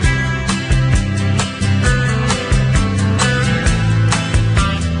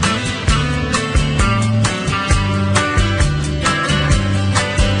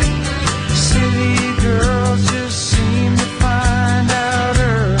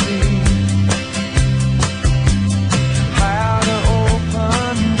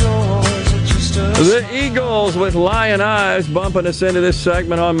 The Eagles with Lion Eyes bumping us into this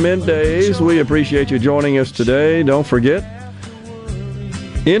segment on Middays. We appreciate you joining us today. Don't forget,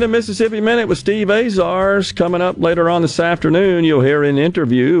 in a Mississippi Minute with Steve Azars, coming up later on this afternoon, you'll hear an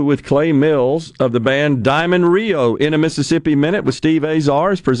interview with Clay Mills of the band Diamond Rio. In a Mississippi Minute with Steve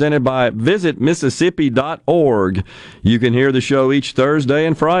Azars, presented by visitmississippi.org. You can hear the show each Thursday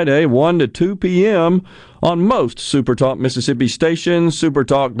and Friday, 1 to 2 p.m., on most SuperTalk Mississippi stations,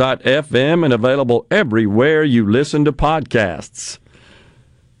 supertalk.fm, and available everywhere you listen to podcasts.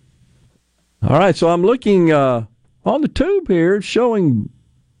 All right, so I'm looking on the tube here, showing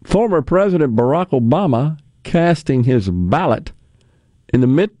former President Barack Obama casting his ballot in the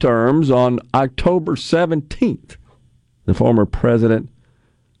midterms on October 17th. The former president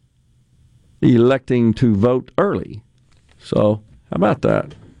electing to vote early. So, how about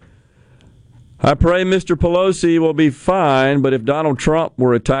that? I pray Mr. Pelosi will be fine, but if Donald Trump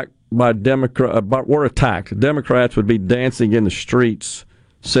were attacked by Democrats would be dancing in the streets,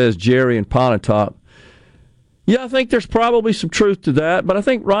 says Jerry in Pontotoc. Yeah, I think there's probably some truth to that, but I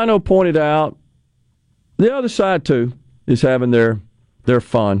think Rhino pointed out the other side, too, is having their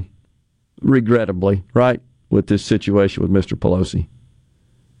fun, regrettably, right, with this situation with Mr. Pelosi.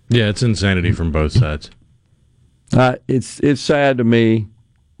 Yeah, it's insanity from both sides. It's sad to me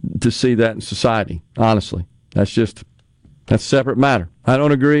to see that in society, honestly. That's a separate matter. I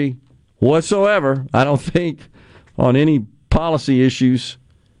don't agree whatsoever. I don't think on any policy issues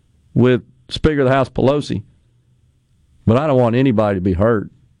with Speaker of the House Pelosi, but I don't want anybody to be hurt,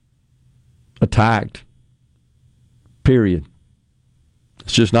 attacked, period.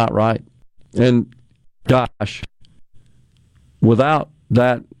 It's just not right. And gosh, without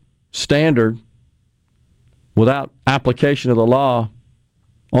that standard, without application of the law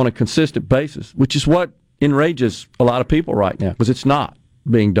on a consistent basis, which is what enrages a lot of people right now, because it's not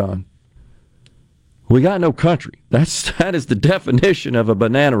being done, we got no country. That is the definition of a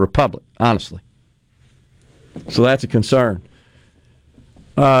banana republic, honestly. So that's a concern.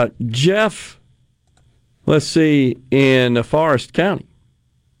 Jeff, let's see, in Forest County,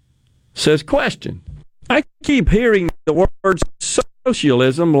 says, question, I keep hearing the words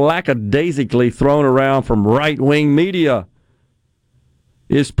socialism lackadaisically thrown around from right-wing media.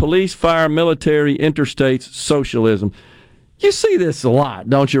 Is police, fire, military, interstates socialism? You see this a lot,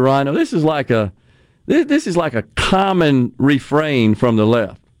 don't you, Rhino? This is like a common refrain from the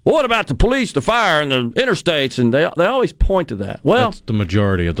left. What about the police, the fire, and the interstates? And they always point to that. Well, that's the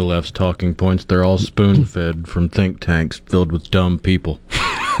majority of the left's talking points. They're all spoon-fed from think tanks filled with dumb people.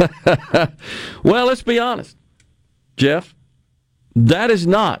 Well, let's be honest, Jeff. That is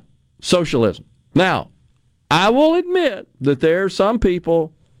not socialism. Now, I will admit that there are some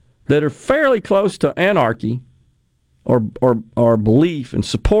people that are fairly close to anarchy or belief and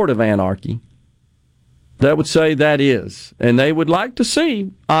support of anarchy that would say that is. And they would like to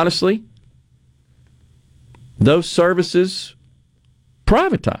see, honestly, those services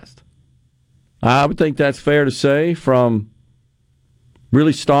privatized. I would think that's fair to say from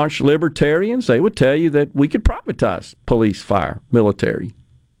really staunch libertarians. They would tell you that we could privatize police, fire, military,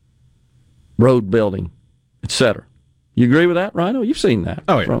 road building, etc. You agree with that, Rhino? You've seen that.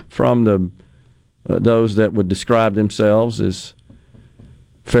 Oh, yeah. From the those that would describe themselves as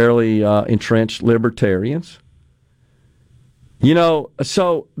fairly entrenched libertarians. You know,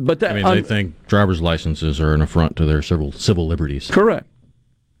 so, but that... I mean, they think driver's licenses are an affront to their civil liberties. Correct.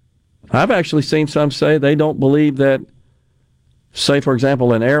 I've actually seen some say they don't believe that, say, for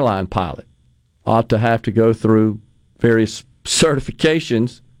example, an airline pilot ought to have to go through various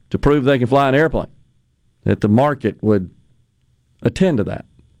certifications to prove they can fly an airplane, that the market would attend to that.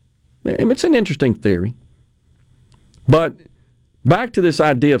 It's an interesting theory. But back to this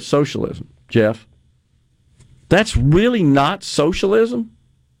idea of socialism, Jeff. That's really not socialism.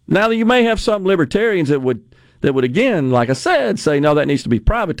 Now, you may have some libertarians that would again, like I said, say, no, that needs to be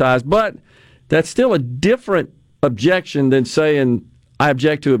privatized, but that's still a different objection than saying, I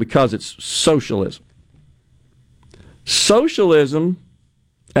object to it because it's socialism. Socialism,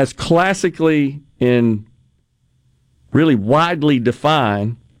 as classically and really widely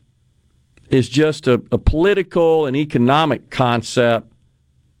defined, is just a political and economic concept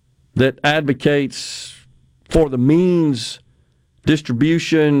that advocates for the means,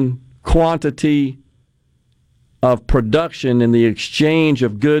 distribution, quantity of production and the exchange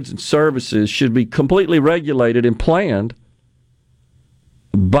of goods and services should be completely regulated and planned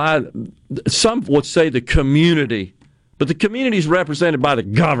by, some would say, the community, but the community is represented by the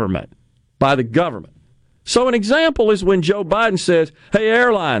government. So an example is when Joe Biden says, hey,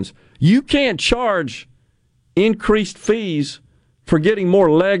 airlines, you can't charge increased fees for getting more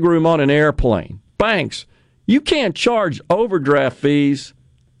legroom on an airplane. Banks, you can't charge overdraft fees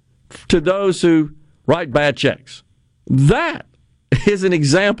to those who write bad checks. That is an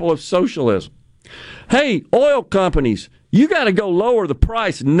example of socialism. Hey, oil companies, you got to go lower the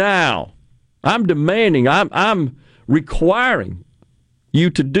price now. I'm demanding, I'm requiring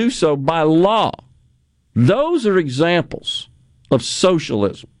you to do so by law. Those are examples of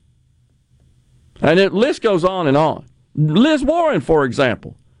socialism. And the list goes on and on. Liz Warren, for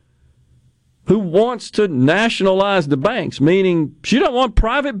example, who wants to nationalize the banks, meaning she don't want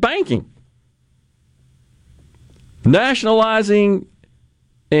private banking. Nationalizing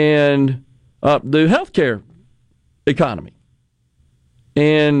and the healthcare economy.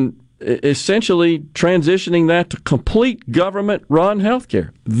 And essentially transitioning that to complete government-run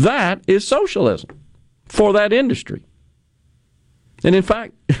healthcare. That is socialism for that industry. And in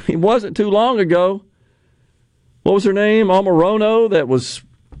fact, it wasn't too long ago, what was her name? Omarono,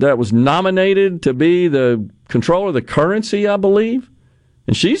 that was nominated to be the controller of the currency, I believe.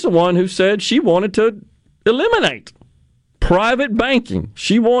 And she's the one who said she wanted to eliminate private banking.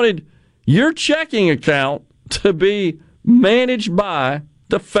 She wanted your checking account to be managed by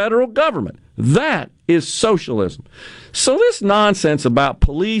the federal government. That is socialism. So this nonsense about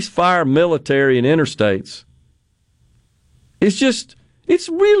police, fire, military, and interstates, it's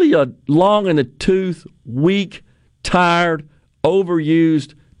really a long in the tooth, weak, tired,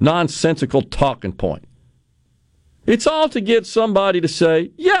 overused, nonsensical talking point. It's all to get somebody to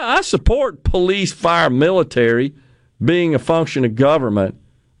say, yeah, I support police, fire, military being a function of government.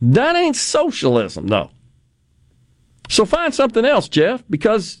 That ain't socialism, no. So find something else, Jeff,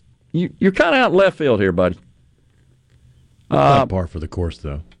 because you're kind of out in left field here, buddy. Not par for the course,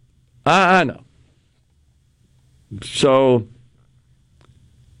 though. I know. So,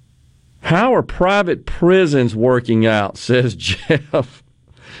 how are private prisons working out, says Jeff.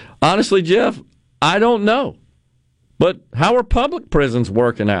 Honestly, Jeff, I don't know. But how are public prisons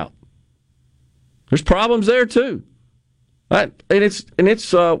working out? There's problems there, too. And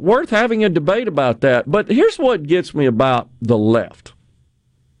it's worth having a debate about that. But here's what gets me about the left.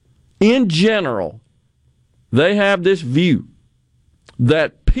 In general, they have this view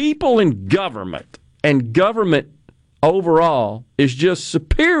that people in government and government overall is just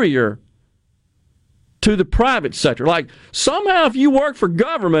superior to the private sector. Like, somehow if you work for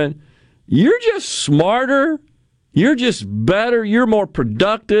government, you're just smarter, you're just better, you're more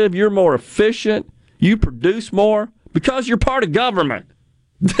productive, you're more efficient, you produce more because you're part of government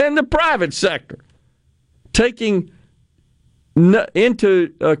than the private sector. Taking into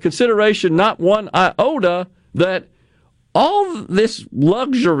consideration not one iota that all this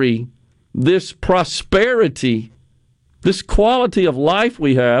luxury, this prosperity, this quality of life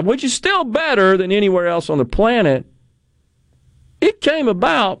we have, which is still better than anywhere else on the planet, it came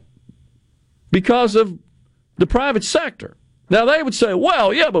about because of the private sector. Now, they would say,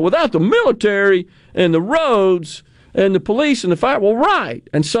 well, yeah, but without the military and the roads and the police and the fire, well, right.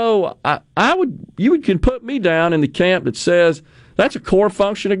 And so you can put me down in the camp that says that's a core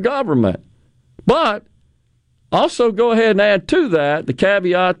function of government. But also go ahead and add to that the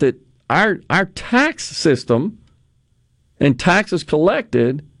caveat that our tax system and taxes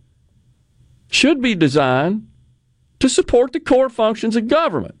collected should be designed to support the core functions of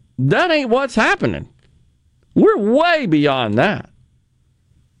government. That ain't what's happening. We're way beyond that.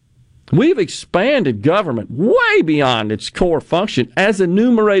 We've expanded government way beyond its core function as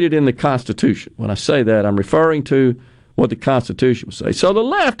enumerated in the Constitution. When I say that, I'm referring to what the Constitution would say. So the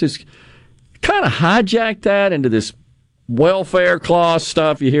left has kind of hijacked that into this welfare clause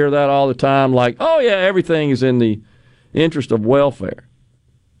stuff. You hear that all the time, like, oh yeah, everything is in the interest of welfare.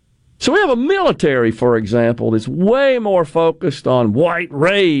 So we have a military, for example, that's way more focused on white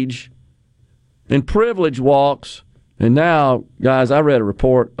rage and privilege walks. And now, guys, I read a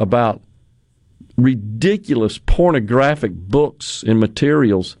report about ridiculous pornographic books and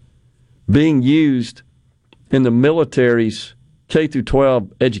materials being used in the military's K through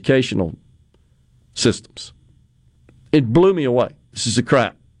 12 educational systems. It blew me away. This is the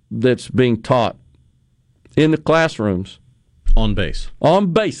crap that's being taught in the classrooms. On base.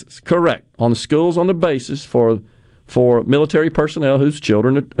 On bases, correct. On the schools, on the bases for military personnel whose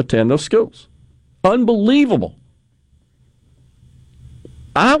children attend those schools. Unbelievable.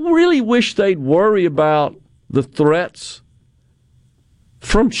 I really wish they'd worry about the threats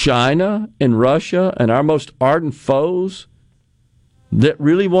from China and Russia and our most ardent foes that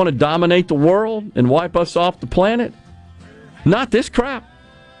really want to dominate the world and wipe us off the planet. Not this crap.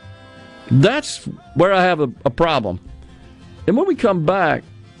 That's where I have a problem. And when we come back,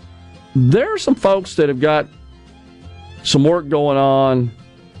 there are some folks that have got some work going on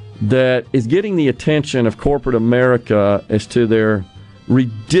that is getting the attention of corporate America as to their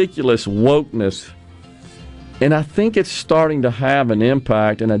ridiculous wokeness. And I think it's starting to have an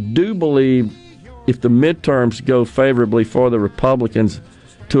impact. And I do believe if the midterms go favorably for the Republicans,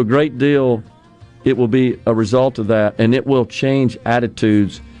 to a great deal, it will be a result of that. And it will change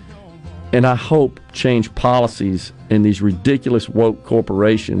attitudes. And I hope change policies in these ridiculous woke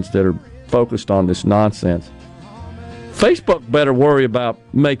corporations that are focused on this nonsense. Facebook better worry about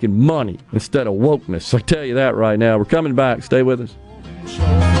making money instead of wokeness. I tell you that right now. We're coming back. Stay with us.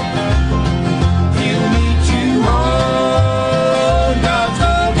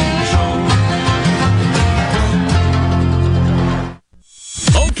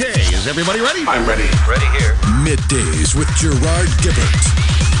 Okay, is everybody ready? I'm ready. Ready here. Middays with Gerard Gibert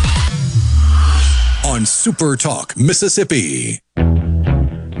on SuperTalk Mississippi.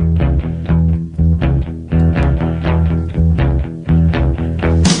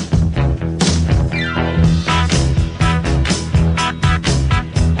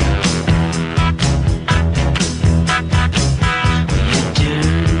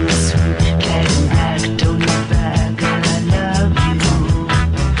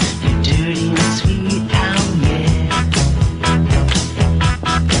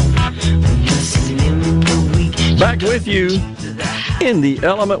 Back with you in the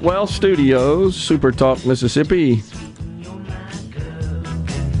Element Well Studios, SuperTalk Mississippi.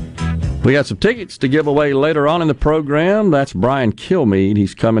 We got some tickets to give away later on in the program. That's Brian Kilmeade.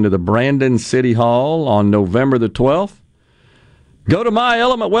 He's coming to the Brandon City Hall on November the 12th. Go to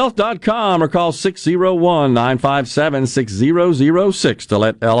myelementwealth.com or call 601-957-6006 to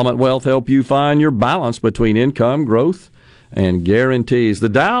let Element Wealth help you find your balance between income, growth, and guarantees. The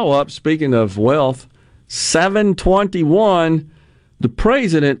Dow up, speaking of wealth, 721. The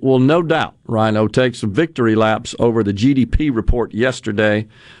president will no doubt, Rhino, take some victory laps over the GDP report yesterday,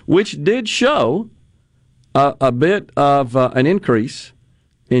 which did show a bit of an increase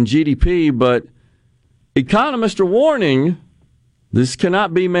in GDP, but economists are warning this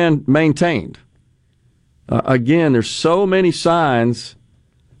cannot be maintained. Again, there's so many signs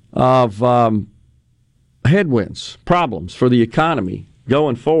of headwinds, problems for the economy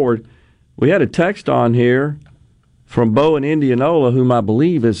going forward. We had a text on here from Bo in Indianola, whom I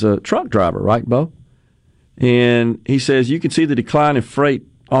believe is a truck driver, right, Bo? And he says you can see the decline in freight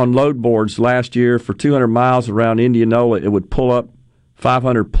on load boards last year. For 200 miles around Indianola, it would pull up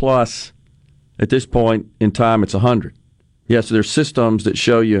 500 plus. At this point in time, it's 100. Yes, there's systems that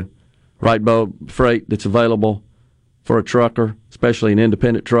show you, right, Bo, freight that's available for a trucker, especially an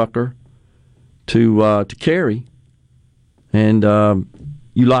independent trucker, to carry. And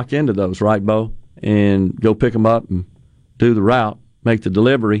you lock into those, right, Bo? And go pick them up and do the route, make the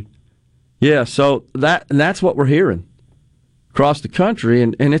delivery. Yeah, so that's what we're hearing across the country,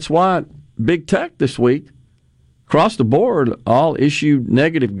 and it's why big tech this week, across the board, all issued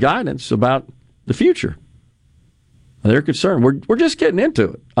negative guidance about the future. They're concerned. We're just getting into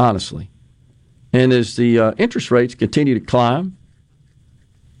it, honestly. And as the interest rates continue to climb,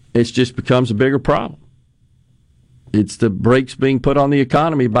 it just becomes a bigger problem. It's the brakes being put on the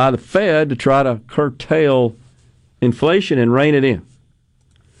economy by the Fed to try to curtail inflation and rein it in.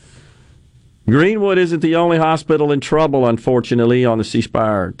 Greenwood isn't the only hospital in trouble, unfortunately, on the C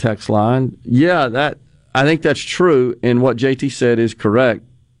Spire text line. Yeah, I think that's true, and what JT said is correct.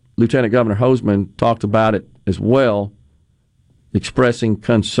 Lieutenant Governor Hosemann talked about it as well, expressing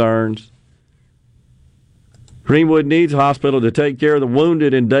concerns. Greenwood needs a hospital to take care of the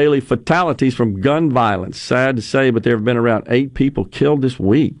wounded and daily fatalities from gun violence. Sad to say, but there have been around 8 people killed this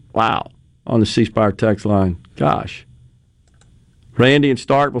week. Wow. On the C Spire text line. Gosh. Randy in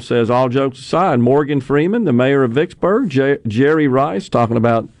Starkville says, all jokes aside, Morgan Freeman, the mayor of Vicksburg, Jerry Rice, talking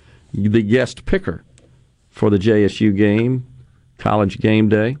about the guest picker for the JSU game, college game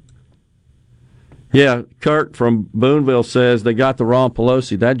day. Yeah, Kurt from Boonville says they got the wrong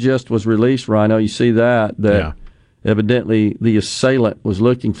Pelosi. That just was released, Rhino. You see that? Yeah. Evidently the assailant was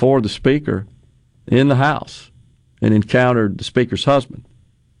looking for the speaker in the House and encountered the speaker's husband.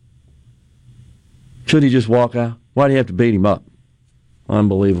 Should he just walk out? Why do you have to beat him up?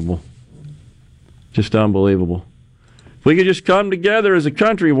 Unbelievable. Just unbelievable. If we could just come together as a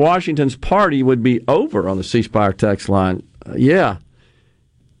country, Washington's party would be over on the C Spire text line. Yeah.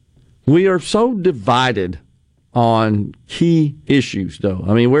 We are so divided on key issues, though.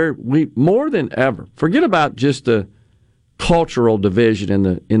 I mean, we more than ever. Forget about just the cultural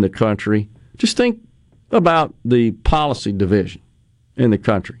division in the country. Just think about the policy division in the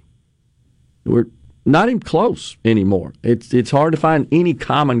country. We're not even close anymore. It's hard to find any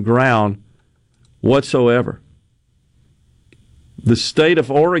common ground whatsoever. The state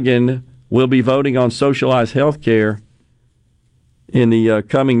of Oregon will be voting on socialized health care in the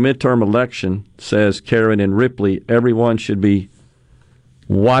coming midterm election, says Karen and Ripley. Everyone should be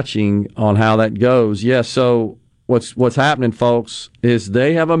watching on how that goes. Yes, so what's happening, folks, is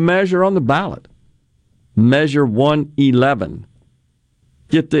they have a measure on the ballot. Measure 111.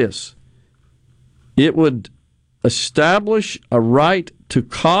 Get this. It would establish a right to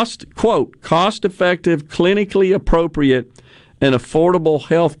quote, cost-effective, clinically appropriate, and affordable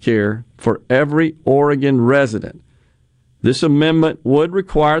health care for every Oregon resident. This amendment would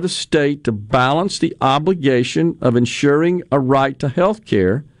require the state to balance the obligation of ensuring a right to health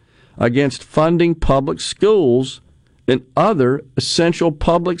care against funding public schools and other essential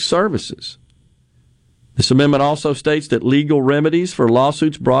public services. This amendment also states that legal remedies for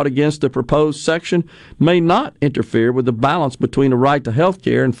lawsuits brought against the proposed section may not interfere with the balance between a right to health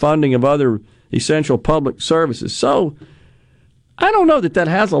care and funding of other essential public services. So I don't know that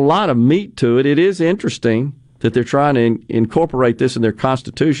has a lot of meat to it. It is interesting that they're trying to incorporate this in their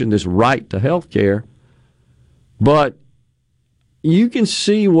Constitution, this right to health care. But you can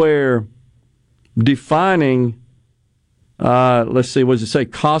see where defining, let's see, what does it say,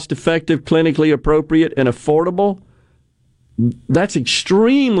 cost-effective, clinically appropriate, and affordable, that's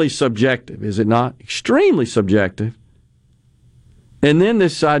extremely subjective, is it not? Extremely subjective. And then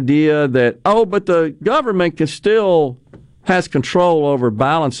this idea that, but the government can still has control over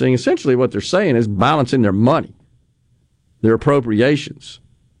balancing. Essentially what they're saying is balancing their money, their appropriations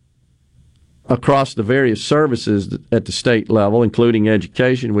across the various services at the state level, including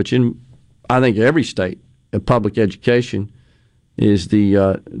education, which I think every state, public education is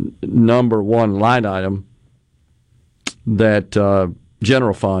the number one line item that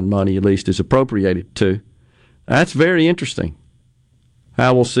general fund money, at least, is appropriated to. That's very interesting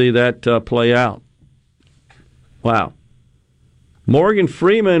how we'll see that play out. Wow. Morgan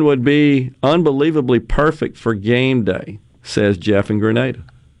Freeman would be unbelievably perfect for game day, says Jeff in Grenada.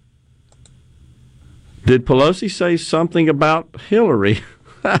 Did Pelosi say something about Hillary?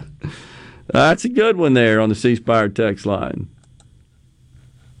 That's a good one there on the C Spire text line.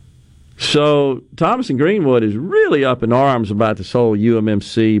 So Thomas in Greenwood is really up in arms about this whole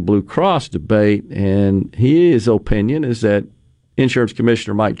UMMC Blue Cross debate, and his opinion is that Insurance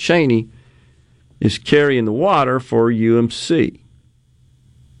Commissioner Mike Cheney is carrying the water for UMC.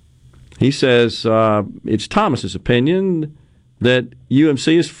 He says it's Thomas's opinion that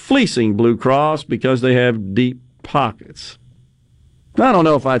UMC is fleecing Blue Cross because they have deep pockets. I don't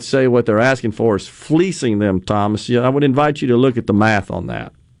know if I'd say what they're asking for is fleecing them, Thomas. I would invite you to look at the math on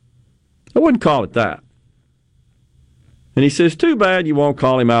that. I wouldn't call it that. And he says, too bad you won't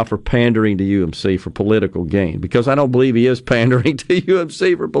call him out for pandering to UMC for political gain, because I don't believe he is pandering to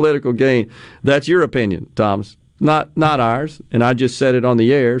UMC for political gain. That's your opinion, Thomas, not ours. And I just said it on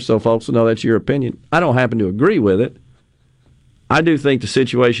the air so folks will know that's your opinion. I don't happen to agree with it. I do think the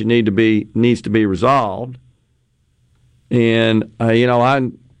situation needs to be resolved. And, I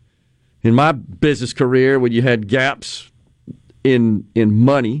in my business career, when you had gaps in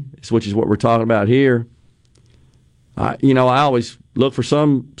money, which is what we're talking about here, I always look for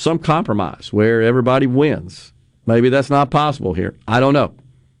some compromise where everybody wins. Maybe that's not possible here. I don't know.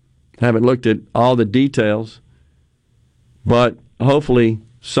 Haven't looked at all the details, but hopefully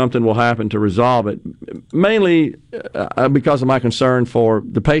something will happen to resolve it, mainly because of my concern for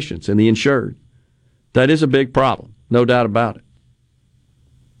the patients and the insured. That is a big problem, no doubt about it.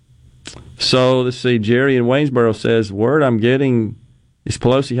 So let's see. Jerry in Waynesboro says, word I'm getting is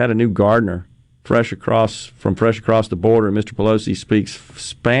Pelosi had a new gardener fresh across the border, and Mr. Pelosi speaks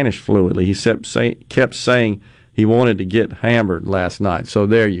Spanish fluently. He kept saying he wanted to get hammered last night. So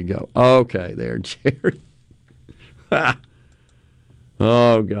there you go. Okay, there, Jerry.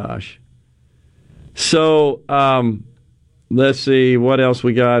 Oh, gosh. So let's see what else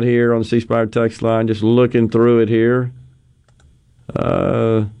we got here on the C Spire text line. Just looking through it here.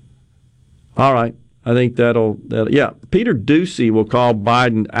 All right. I think that'll Peter Ducey will call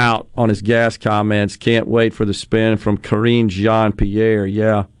Biden out on his gas comments. Can't wait for the spin from Karine Jean-Pierre.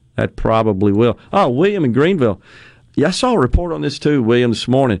 Yeah, that probably will. Oh, William in Greenville. Yeah, I saw a report on this too, William, this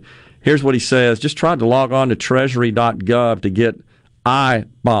morning. Here's what he says. Just tried to log on to treasury.gov to get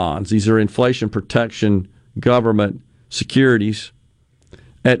I-bonds. These are inflation protection government securities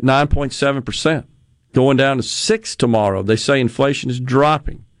at 9.7%, going down to 6% tomorrow. They say inflation is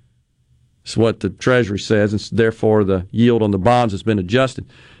dropping. It's what the Treasury says, and therefore the yield on the bonds has been adjusted.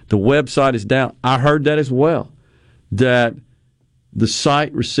 The website is down. I heard that as well, that the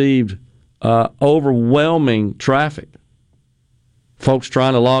site received overwhelming traffic. Folks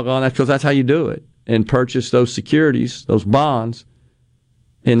trying to log on, because that's how you do it, and purchase those securities, those bonds,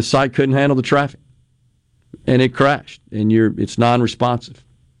 and the site couldn't handle the traffic. And it crashed, and it's non-responsive.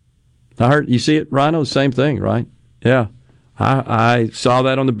 I heard, you see it, Rhino? The same thing, right? Yeah. I saw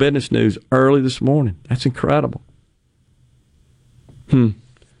that on the business news early this morning. That's incredible. Did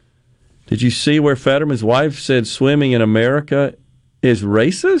you see where Fetterman's wife said swimming in America is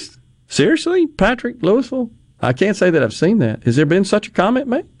racist? Seriously? Patrick, Louisville? I can't say that I've seen that. Has there been such a comment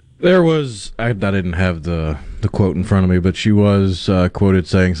made? There was, I didn't have the quote in front of me, but she was quoted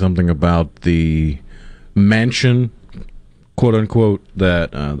saying something about the mansion, quote unquote,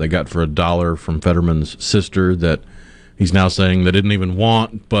 that they got for $1 from Fetterman's sister that he's now saying they didn't even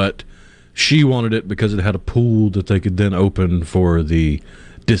want, but she wanted it because it had a pool that they could then open for the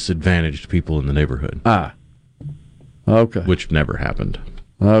disadvantaged people in the neighborhood. Ah. Okay. Which never happened.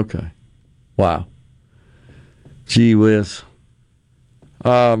 Okay. Wow. Gee whiz.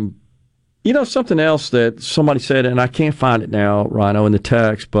 Something else that somebody said, and I can't find it now, Rhino, in the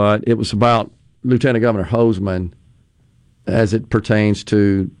text, but it was about Lieutenant Governor Hosemann as it pertains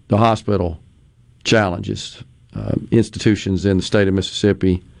to the hospital challenges. Institutions in the state of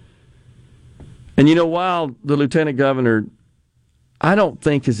Mississippi. And while the lieutenant governor, I don't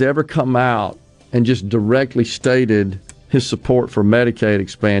think has ever come out and just directly stated his support for Medicaid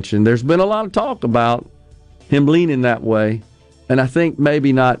expansion, there's been a lot of talk about him leaning that way, and I think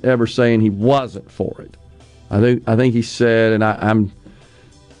maybe not ever saying he wasn't for it. I think he said, and I'm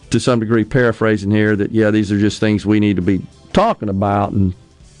to some degree paraphrasing here, that these are just things we need to be talking about, and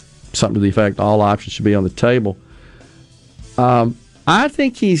something to the effect all options should be on the table. I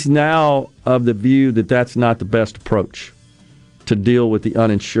think he's now of the view that that's not the best approach to deal with the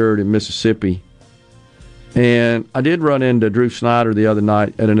uninsured in Mississippi. And I did run into Drew Snyder the other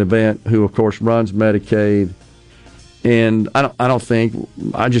night at an event, who of course runs Medicaid. And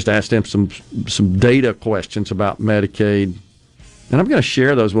I just asked him some data questions about Medicaid. And I'm going to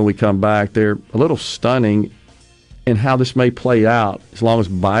share those when we come back. They're a little stunning in how this may play out as long as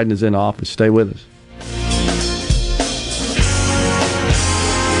Biden is in office. Stay with us.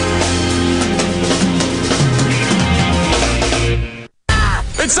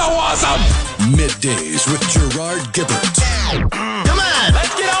 It's so awesome! Middays with Gerard Gibert. Come on,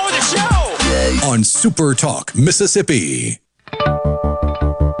 let's get on with the show! On Super Talk, Mississippi.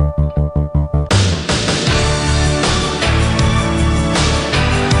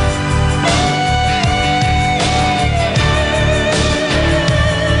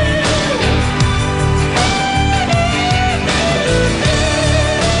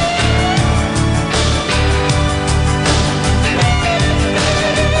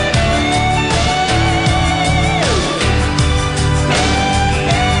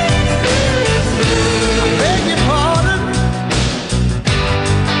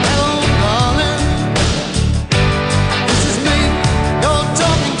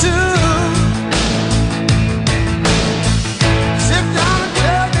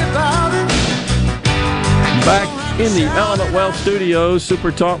 In the Element Wealth Studios,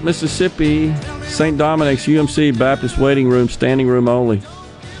 Super Talk, Mississippi, St. Dominic's UMC Baptist Waiting Room, standing room only.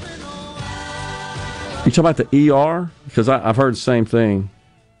 You talking about the ER? Because I've heard the same thing.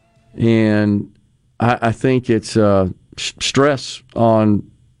 And I think it's stress on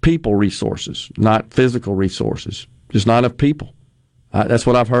people resources, not physical resources. Just not enough people. That's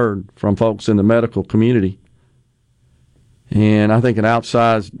what I've heard from folks in the medical community. And I think an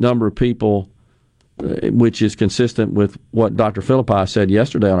outsized number of people, which is consistent with what Dr. Philippi said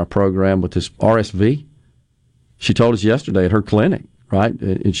yesterday on our program with this RSV. She told us yesterday at her clinic, right?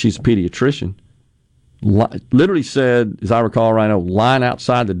 And she's a pediatrician. Literally said, as I recall, Rhino, line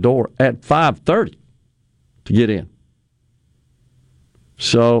outside the door at 5:30 to get in.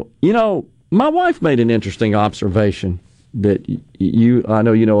 So, my wife made an interesting observation that I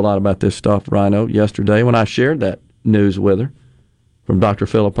know you know a lot about this stuff, Rhino, yesterday when I shared that news with her from Dr.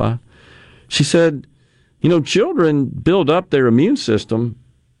 Philippi. She said, children build up their immune system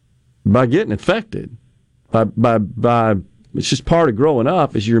by getting infected. By it's just part of growing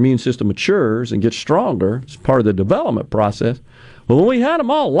up as your immune system matures and gets stronger. It's part of the development process. But when we had them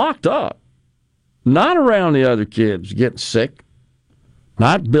all locked up, not around the other kids getting sick,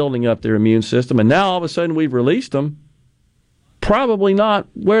 not building up their immune system, and now all of a sudden we've released them, probably not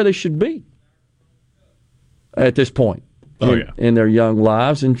where they should be at this point in their young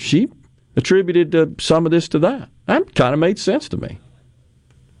lives. And she attributed some of this to that. That kind of made sense to me.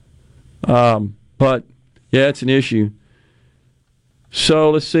 But, it's an issue.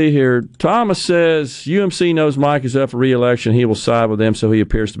 So let's see here. Thomas says, UMC knows Mike is up for re-election. He will side with them, so he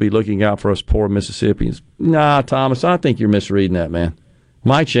appears to be looking out for us poor Mississippians. Nah, Thomas, I think you're misreading that, man.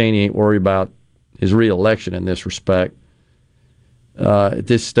 Mike Chaney ain't worried about his re-election in this respect. At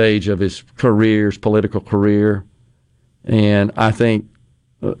this stage of his political career. And I think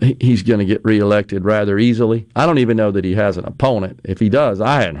he's going to get reelected rather easily. I don't even know that he has an opponent. If he does,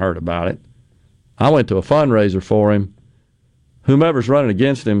 I hadn't heard about it. I went to a fundraiser for him. Whomever's running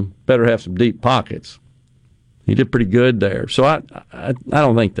against him better have some deep pockets. He did pretty good there. So I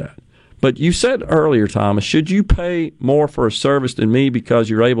don't think that. But you said earlier, Thomas, should you pay more for a service than me because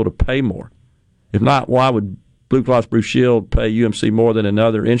you're able to pay more? If not, why would Blue Cross Blue Shield pay UMC more than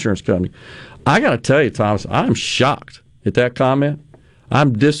another insurance company? I got to tell you, Thomas, I'm shocked at that comment.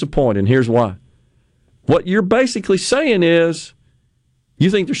 I'm disappointed, and here's why. What you're basically saying is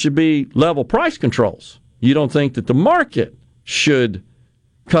you think there should be level price controls. You don't think that the market should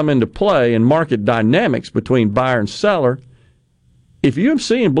come into play and market dynamics between buyer and seller. If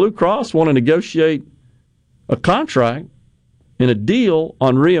UMC and Blue Cross want to negotiate a contract and a deal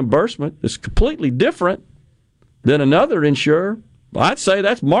on reimbursement that's completely different than another insurer, I'd say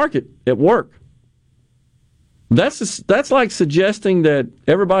that's market at work. That's like suggesting that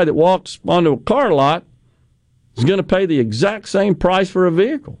everybody that walks onto a car lot is going to pay the exact same price for a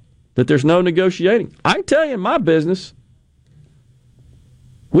vehicle, that there's no negotiating. I can tell you in my business,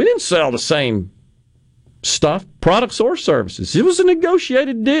 we didn't sell the same stuff, products or services. It was a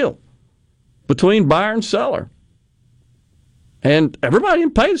negotiated deal between buyer and seller. And everybody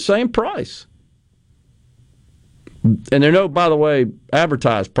didn't pay the same price. And there are no, by the way,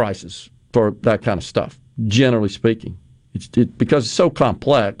 advertised prices for that kind of stuff, generally speaking. Because it's so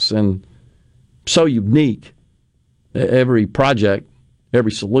complex and so unique. Every project,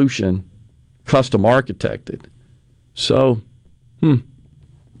 every solution, custom architected. So, no,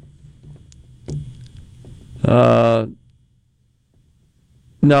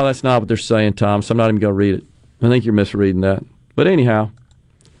 that's not what they're saying, Tom, so I'm not even going to read it. I think you're misreading that. But anyhow,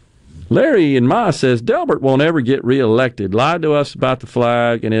 Larry in Ma says, Delbert won't ever get reelected. Lied to us about the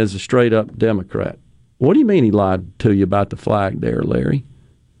flag and is a straight-up Democrat. What do you mean he lied to you about the flag there, Larry?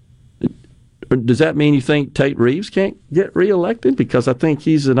 Does that mean you think Tate Reeves can't get reelected? Because I think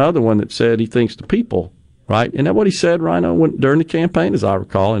he's another one that said he thinks the people, right? Isn't that what he said, Rhino, during the campaign, as I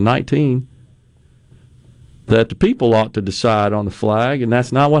recall, in 19? That the people ought to decide on the flag, and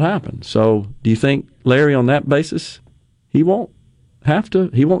that's not what happened. So do you think, Larry, on that basis, he won't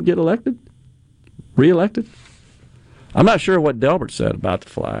get reelected? I'm not sure what Delbert said about the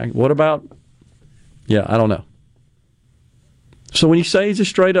flag. What about, I don't know. So when you say he's a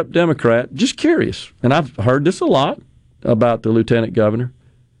straight-up Democrat, just curious, and I've heard this a lot about the lieutenant governor,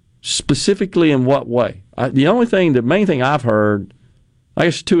 specifically in what way? The main thing I've heard, I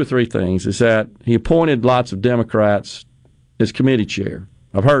guess 2 or 3 things, is that he appointed lots of Democrats as committee chair.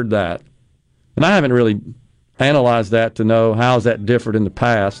 I've heard that. And I haven't really analyzed that to know how is that different in the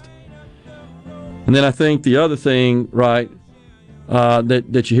past. And then I think the other thing, right,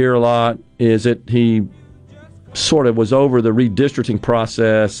 that you hear a lot is that he sort of was over the redistricting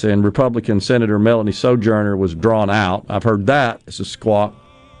process and Republican Senator Melanie Sojourner was drawn out. I've heard that as a squawk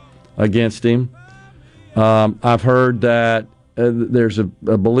against him. I've heard that there's a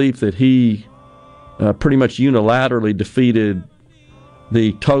belief that he pretty much unilaterally defeated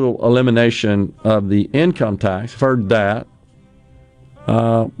the total elimination of the income tax. I've heard that.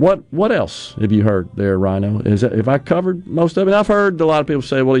 What else have you heard there, Rhino? Have I covered most of it? I've heard a lot of people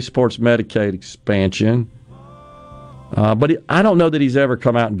say, well, he supports Medicaid expansion. But I don't know that he's ever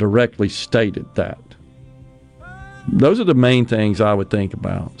come out and directly stated that. Those are the main things I would think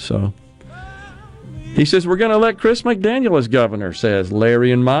about. So he says, we're going to elect Chris McDaniel as governor, says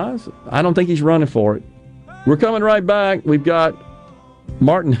Larry and Mize. I don't think he's running for it. We're coming right back. We've got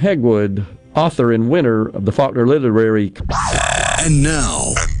Martin Hegwood, author and winner of the Faulkner Literary. And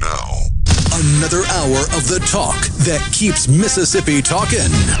now, another hour of the talk that keeps Mississippi talking.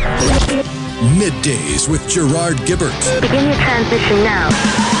 Middays with Gerard Gibert. Begin your transition now.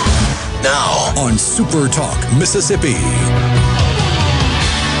 Now on SuperTalk Mississippi.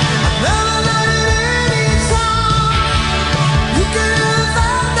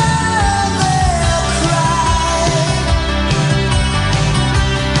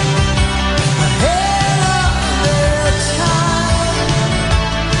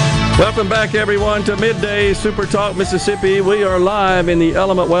 Welcome back, everyone, to Midday Super Talk Mississippi. We are live in the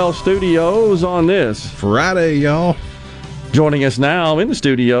Element Well studios on this Friday, y'all. Joining us now in the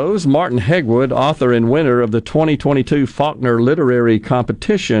studios, Martin Hegwood, author and winner of the 2022 Faulkner Literary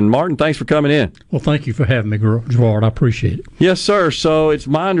Competition. Martin, thanks for coming in. Well, thank you for having me, Gerard. I appreciate it. Yes, sir. So it's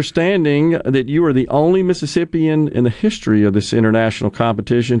my understanding that you are the only Mississippian in the history of this international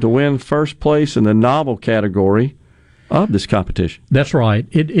competition to win first place in the novel category of this competition. That's right.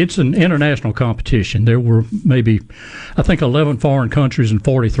 It's an international competition. There were maybe, I think, 11 foreign countries and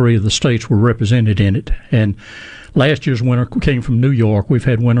 43 of the states were represented in it. And last year's winner came from New York. We've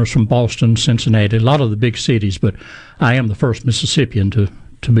had winners from Boston, Cincinnati, a lot of the big cities, but I am the first Mississippian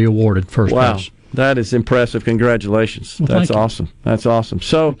to be awarded first place. Wow. That is impressive. Congratulations. Well, that's awesome. That's awesome.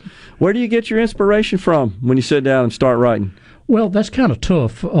 So where do you get your inspiration from when you sit down and start writing? Well, that's kind of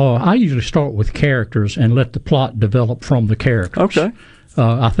tough. I usually start with characters and let the plot develop from the characters. Okay.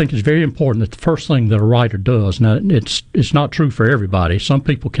 I think it's very important that the first thing that a writer does, now it's not true for everybody. Some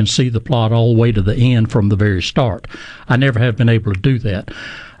people can see the plot all the way to the end from the very start. I never have been able to do that.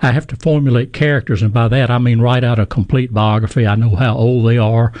 I have to formulate characters, and by that I mean write out a complete biography. I know how old they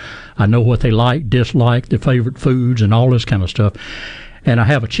are. I know what they like, dislike, their favorite foods, and all this kind of stuff. And I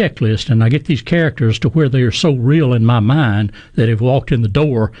have a checklist, and I get these characters to where they are so real in my mind that if walked in the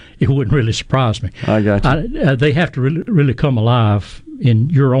door, it wouldn't really surprise me. I got you. They have to really come alive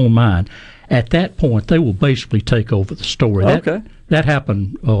in your own mind. At that point, they will basically take over the story. Okay. That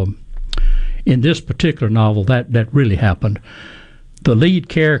happened in this particular novel. That really happened. The lead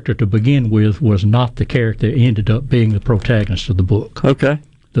character to begin with was not the character that ended up being the protagonist of the book. Okay.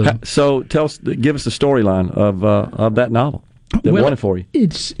 So give us the storyline of that novel. That won it for you.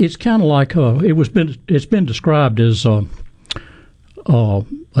 It's kind of like it's been described as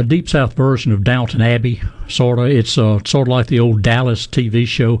a Deep South version of Downton Abbey, sort of. It's sort of like the old Dallas TV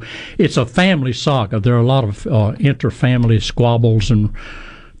show. It's a family saga. There are a lot of inter-family squabbles and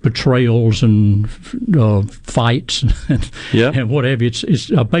betrayals and fights and what have you.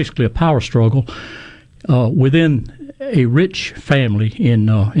 It's basically a power struggle within a rich family in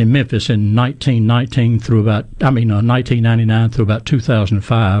Memphis in 1999 through about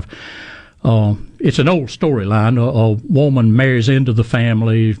 2005. It's an old storyline. A woman marries into the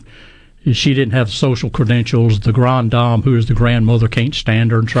family. She didn't have the social credentials. The grand dame, who is the grandmother, can't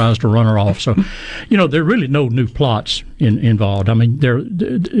stand her and tries to run her off. So, there are really no new plots involved. I mean,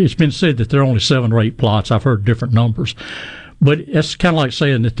 it's been said that there are only 7 or 8 plots. I've heard different numbers. But it's kind of like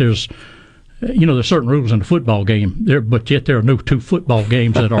saying that there's certain rules in a football game, but yet there are no 2 football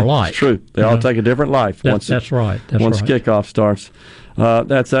games that are alike. That's true. They all take a different life. That's right. Once kickoff starts.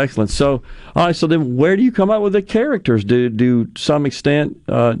 That's excellent. So, all right. So then, where do you come up with the characters? Do to some extent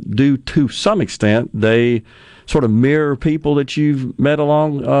they sort of mirror people that you've met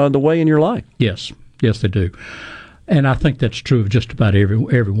along the way in your life? Yes, they do, and I think that's true of just about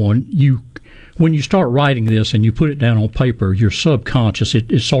everyone. When you start writing this and you put it down on paper, your subconscious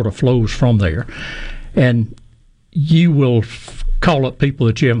it sort of flows from there, and you will call up people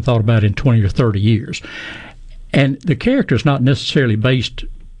that you haven't thought about in 20 or 30 years. And the character is not necessarily based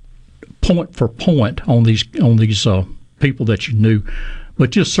point for point on these people that you knew, but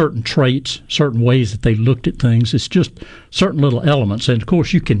just certain traits, certain ways that they looked at things. It's just certain little elements. And, of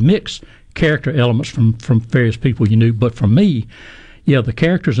course, you can mix character elements from various people you knew. But for me, the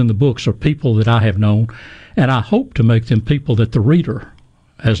characters in the books are people that I have known, and I hope to make them people that the reader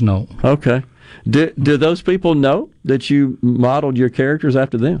has known. Okay. Do those people know that you modeled your characters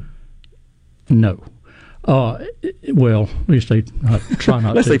after them? No. Well, at least they try not to.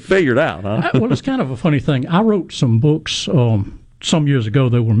 Unless they figured out, huh? Well, it's kind of a funny thing. I wrote some books some years ago.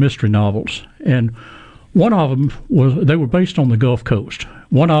 They were mystery novels, and one of them they were based on the Gulf Coast.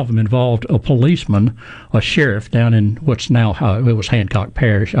 One of them involved a policeman, a sheriff down in what's now it was Hancock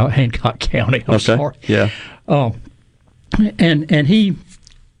Parish, Hancock County. I'm sorry. Yeah. And he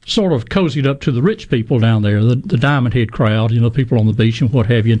sort of cozied up to the rich people down there, the Diamond Head crowd, people on the beach and what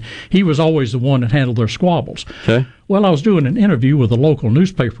have you. And he was always the one that handled their squabbles. Okay. Well, I was doing an interview with a local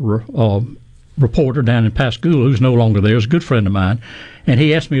newspaper reporter down in Pascagoula, who's no longer there. He's a good friend of mine. And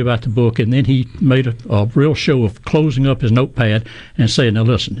he asked me about the book, and then he made a real show of closing up his notepad and saying, now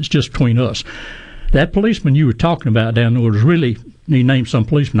listen, it's just between us. That policeman you were talking about down there was really, he named some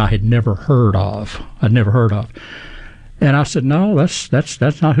policeman I had never heard of. And I said, no, that's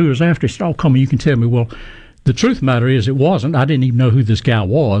not who it was after. He said, oh, come on, you can tell me. Well, the truth of the matter is it wasn't. I didn't even know who this guy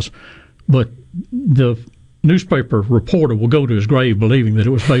was. But the newspaper reporter will go to his grave believing that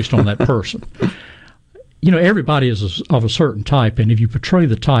it was based on that person. Everybody is of a certain type, and if you portray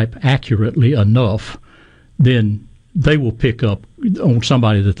the type accurately enough, then they will pick up on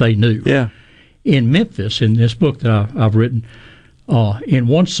somebody that they knew. Yeah. In Memphis, in this book that I've written, in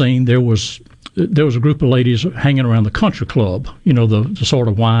one scene there was a group of ladies hanging around the country club, the sort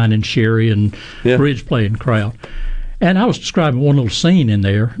of wine and sherry and bridge playing crowd. And I was describing one little scene in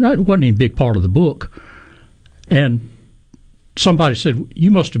there. It wasn't any big part of the book. And somebody said, you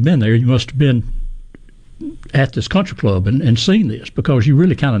must have been there. You must have been at this country club and seen this, because you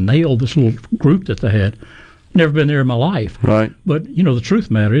really kind of nailed this little group that they had. Never been there in my life. Right. But, the truth of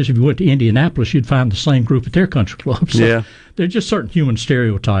the matter is, if you went to Indianapolis, you'd find the same group at their country club. So there are just certain human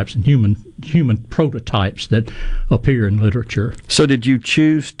stereotypes and human prototypes that appear in literature. So did you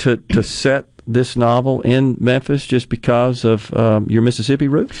choose to set this novel in Memphis just because of your Mississippi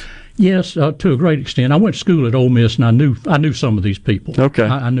roots? Yes, to a great extent. I went to school at Ole Miss, and I knew some of these people. Okay.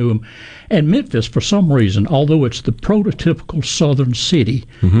 I knew them. And Memphis, for some reason, although it's the prototypical southern city,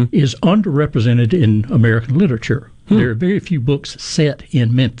 is underrepresented in American literature. There are very few books set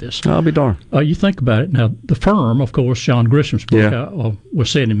in Memphis. I'll be darned. You think about it. Now, The Firm, of course, John Grisham's book was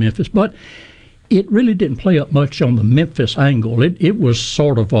set in Memphis, but it really didn't play up much on the Memphis angle. It was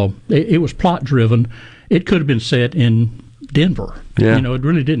sort of it was plot-driven. It could have been set in Denver. Yeah. It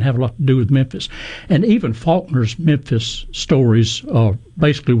really didn't have a lot to do with Memphis. And even Faulkner's Memphis stories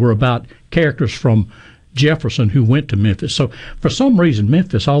basically were about characters from Jefferson who went to Memphis. So for some reason,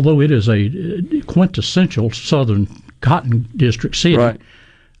 Memphis, although it is a quintessential southern cotton district city,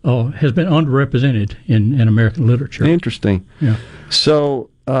 has been underrepresented in American literature. Interesting. Yeah. So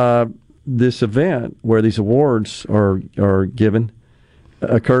this event where these awards are given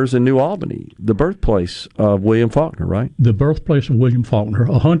occurs in New Albany, the birthplace of William Faulkner, right? The birthplace of William Faulkner.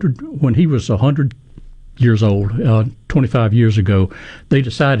 When he was 100 years old, 25 years ago. They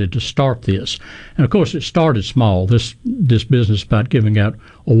decided to start this. And, of course, it started small, this business about giving out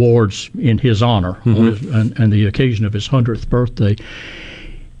awards in his honor on the occasion of his 100th birthday.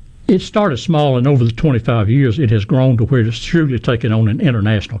 It started small, and over the 25 years, it has grown to where it's truly taken on an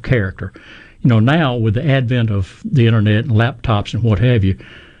international character. Now with the advent of the internet and laptops and what have you,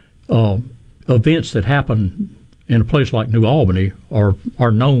 events that happen in a place like New Albany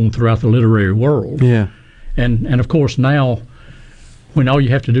are known throughout the literary world. Yeah. And of course now, when all you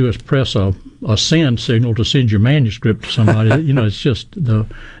have to do is press a send signal to send your manuscript to somebody, it's just the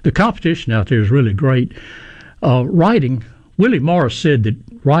competition out there is really great. Writing, Willie Morris said that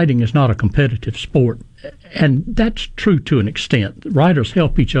writing is not a competitive sport, and that's true to an extent. Writers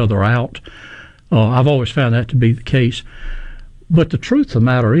help each other out. I've always found that to be the case. But the truth of the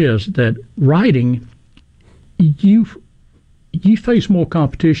matter is that writing, you face more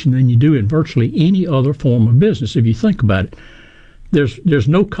competition than you do in virtually any other form of business. If you think about it, there's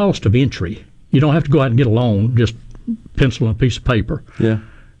no cost of entry. You don't have to go out and get a loan, just pencil and a piece of paper. Yeah.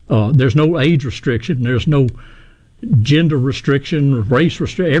 There's no age restriction. There's no gender restriction, race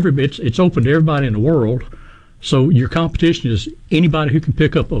restriction. It's open to everybody in the world. So your competition is anybody who can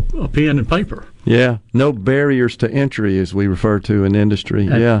pick up a pen and paper. Yeah, no barriers to entry, as we refer to in industry.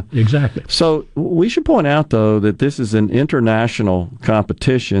 Yeah, exactly. So we should point out, though, that this is an international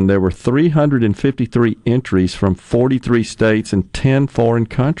competition. There were 353 entries from 43 states and 10 foreign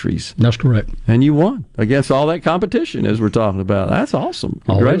countries. That's correct. And you won against all that competition, as we're talking about. That's awesome.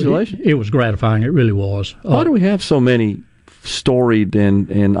 Congratulations. It was gratifying. It really was. Why do we have so many storied and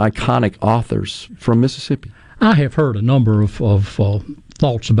iconic authors from Mississippi? I have heard a number of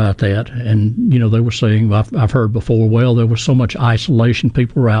thoughts about that, and they were saying, I've heard before, well, there was so much isolation.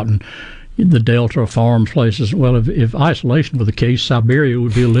 People were out in the Delta or farm places. Well, if isolation were the case, Siberia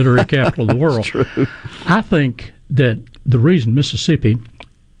would be a literary capital of the world. True. I think that the reason Mississippi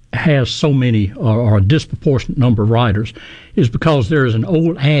has so many or a disproportionate number of writers is because there is an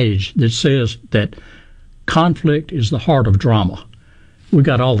old adage that says that conflict is the heart of drama. We've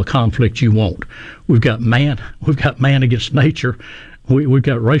got all the conflict you want. We've got man against nature. We've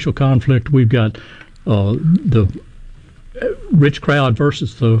got racial conflict. We've got the rich crowd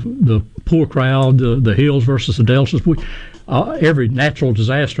versus the poor crowd, the hills versus the deltas. Every natural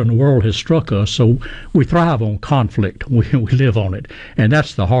disaster in the world has struck us, so we thrive on conflict. We live on it, and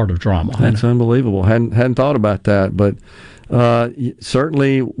that's the heart of drama. That's unbelievable. Hadn't thought about that, but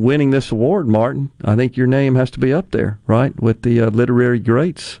certainly winning this award, Martin, I think your name has to be up there, right, with the literary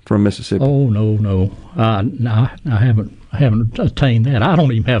greats from Mississippi. Oh no, I haven't attained that. I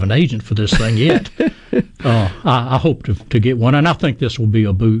don't even have an agent for this thing yet. I hope to get one, and I think this will be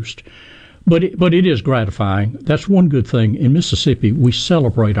a boost. But it is gratifying. That's one good thing. In Mississippi, we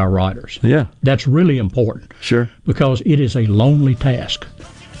celebrate our writers. Yeah. That's really important. Sure. Because it is a lonely task.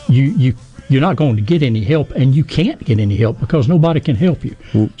 You're not going to get any help, and you can't get any help because nobody can help you.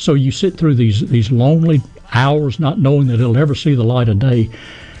 So you sit through these lonely hours not knowing that it'll ever see the light of day.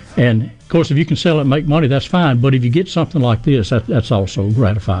 And, of course, if you can sell it and make money, that's fine. But if you get something like this, that's also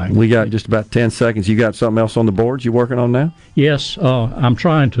gratifying. We got just about 10 seconds. You got something else on the boards you working on now? Yes. I'm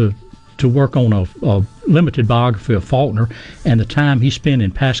trying to work on a limited biography of Faulkner and the time he spent in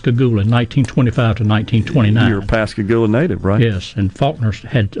Pascagoula in 1925 to 1929. You're a Pascagoula native, right? Yes, and Faulkner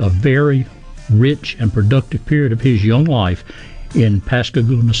had a very rich and productive period of his young life in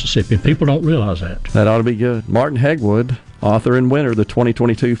Pascagoula, Mississippi. People don't realize that. That ought to be good. Martin Hegwood, author and winner of the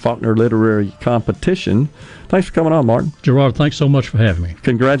 2022 Faulkner Literary Competition. Thanks for coming on, Martin. Gerard, thanks so much for having me.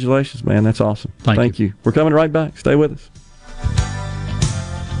 Congratulations, man. That's awesome. Thank you. We're coming right back. Stay with us.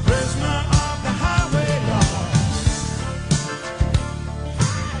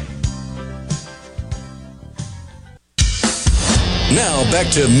 Now back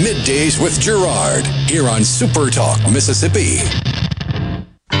to Middays with Gerard here on SuperTalk Mississippi.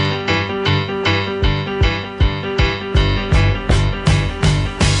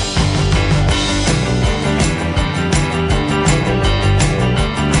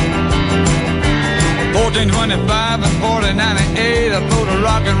 '25 and 1498, I threw a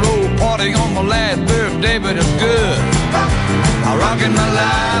rock and roll party on my last birthday, but it's good. I'm rocking my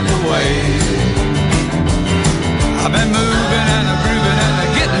life away. I've been moving and I'm grooving and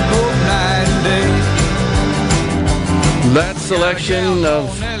I'm getting both night and day. That selection of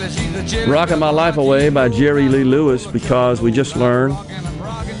Rockin' My Life Away by Jerry Lee Lewis, because we just learned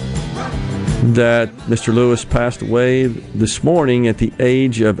that Mr. Lewis passed away this morning at the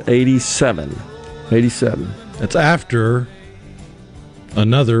age of 87. 87. That's after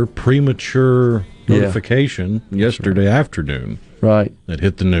another premature notification yesterday afternoon. Right. That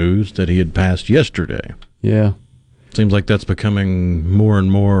hit the news that he had passed yesterday. Yeah. Seems like that's becoming more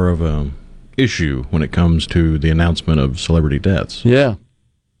and more of a issue when it comes to the announcement of celebrity deaths. Yeah.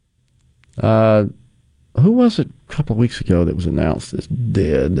 Who was it a couple of weeks ago that was announced as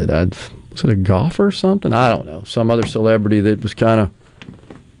dead? Was it a golfer or something? I don't know. Some other celebrity that was kind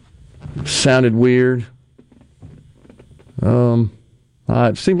of sounded weird.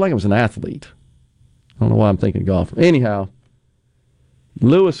 It seemed like it was an athlete. I don't know why I'm thinking golfer. Anyhow,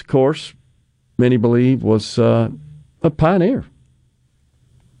 Lewis, of course, many believe was a pioneer.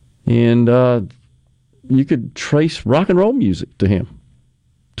 And you could trace rock and roll music to him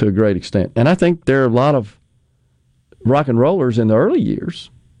to a great extent. And I think there are a lot of rock and rollers in the early years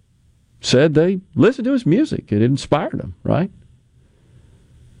said they listened to his music. It inspired them, right?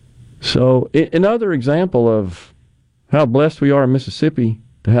 So another example of how blessed we are in Mississippi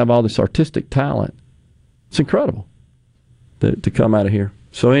to have all this artistic talent. It's incredible to come out of here.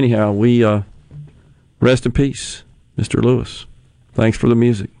 So anyhow, we rest in peace, Mr. Lewis. Thanks for the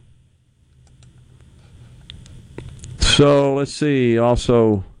music. So let's see.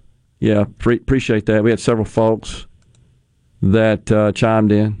 Also, appreciate that. We had several folks that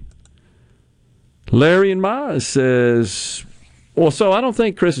chimed in. Larry and Mize says, well, so I don't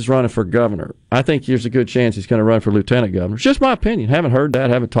think Chris is running for governor. I think there's a good chance he's going to run for lieutenant governor. It's just my opinion. Haven't heard that.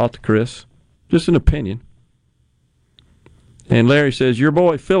 Haven't talked to Chris. Just an opinion. And Larry says, your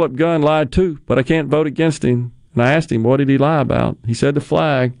boy Philip Gunn lied too, but I can't vote against him. And I asked him, what did he lie about? He said the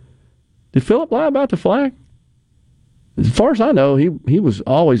flag. Did Philip lie about the flag? As far as I know, he was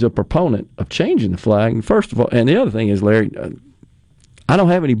always a proponent of changing the flag. And first of all, and the other thing is, Larry, I don't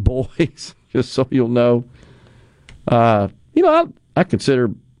have any boys, just so you'll know. I consider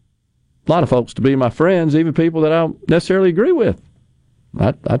a lot of folks to be my friends, even people that I don't necessarily agree with.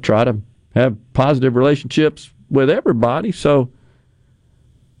 I try to have positive relationships with everybody. So,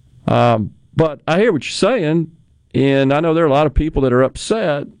 but I hear what you're saying, and I know there are a lot of people that are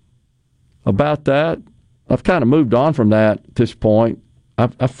upset about that. I've kind of moved on from that at this point.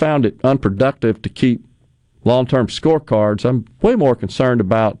 I've found it unproductive to keep long-term scorecards. I'm way more concerned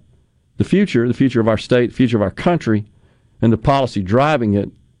about the future of our state, the future of our country, and the policy driving it.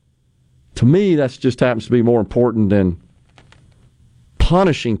 To me, that just happens to be more important than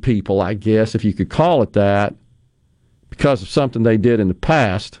punishing people, I guess, if you could call it that, because of something they did in the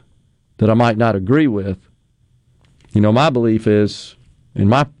past that I might not agree with. My belief is, and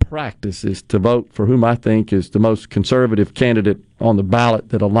my practice is to vote for whom I think is the most conservative candidate on the ballot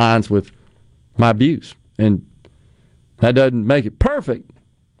that aligns with my views. And that doesn't make it perfect,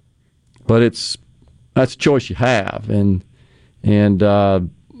 but that's a choice you have, and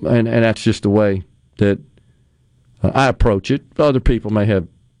that's just the way that I approach it. Other people may have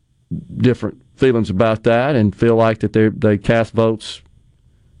different feelings about that and feel like that they cast votes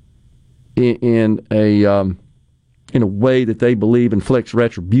in a way that they believe inflicts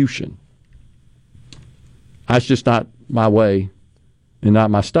retribution. That's just not my way and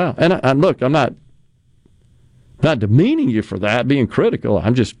not my style. And look, I'm not demeaning you for that, being critical.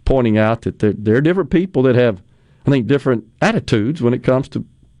 I'm just pointing out that there are different people that have, I think, different attitudes when it comes to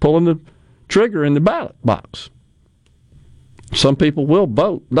pulling the trigger in the ballot box. Some people will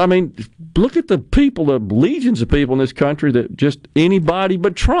vote. I mean, look at the legions of people in this country that just anybody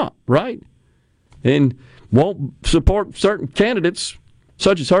but Trump, right? And won't support certain candidates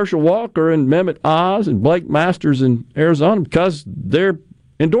such as Herschel Walker and Mehmet Oz and Blake Masters in Arizona because they're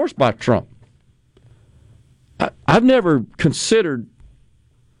endorsed by Trump. I've never considered,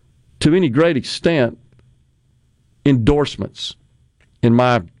 to any great extent, endorsements in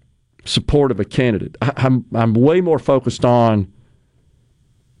my support of a candidate. I'm way more focused on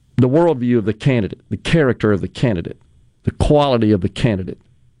the worldview of the candidate, the character of the candidate, the quality of the candidate,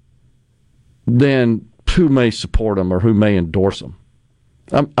 than who may support them or who may endorse them.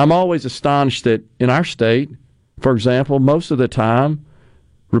 I'm always astonished that in our state, for example, most of the time,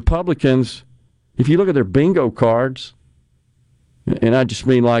 Republicans, if you look at their bingo cards, and I just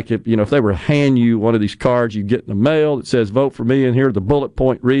mean like if they were to hand you one of these cards you get in the mail that says vote for me and here are the bullet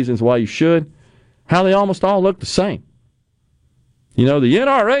point reasons why you should, how they almost all look the same. The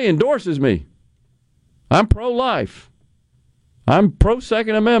NRA endorses me. I'm pro-life. I'm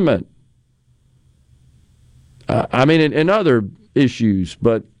pro-Second Amendment. And other issues,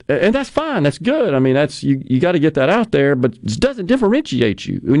 and that's fine. That's good. I mean, you got to get that out there, but it doesn't differentiate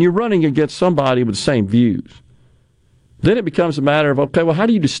you when you're running against somebody with the same views. Then it becomes a matter of, okay, well, how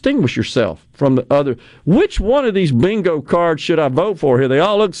do you distinguish yourself from the other? Which one of these bingo cards should I vote for here? They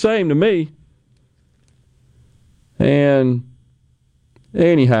all look the same to me. And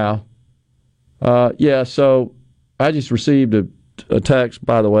anyhow, so I just received a text,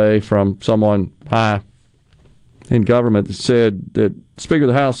 by the way, from someone. Hi, in government that said that Speaker of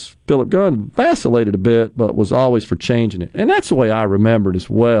the House, Philip Gunn, vacillated a bit, but was always for changing it. And that's the way I remember it as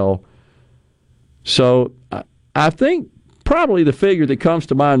well. So I think probably the figure that comes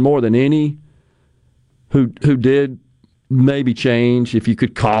to mind more than any who did maybe change, if you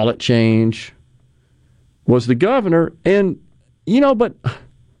could call it change, was the governor. And, but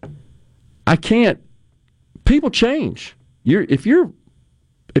I can't. People change. If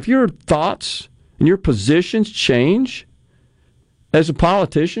your thoughts and your positions change as a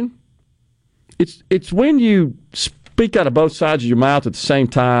politician, it's when you speak out of both sides of your mouth at the same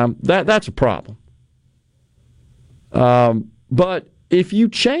time that's a problem. But if you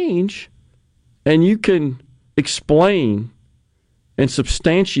change and you can explain and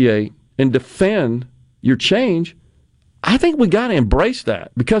substantiate and defend your change, I think we got to embrace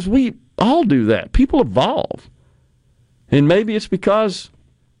that, because we all do that. People evolve. And maybe it's because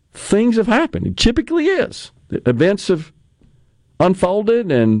things have happened. It typically is. The events have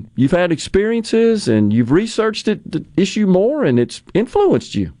unfolded, and you've had experiences, and you've researched the issue more, and it's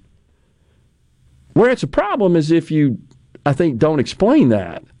influenced you. Where it's a problem is if you, I think, don't explain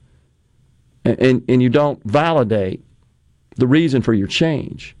that, and you don't validate the reason for your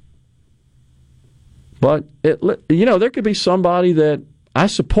change. But there could be somebody that I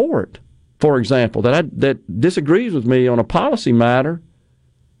support, for example, that disagrees with me on a policy matter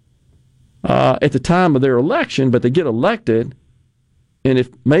at the time of their election, but they get elected, and if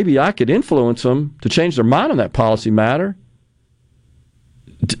maybe I could influence them to change their mind on that policy matter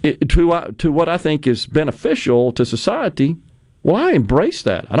to what I think is beneficial to society, well, I embrace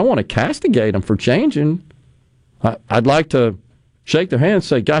that. I don't want to castigate them for changing. I'd like to shake their hand and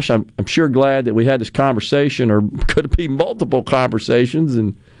say, gosh, I'm sure glad that we had this conversation, or could it be multiple conversations,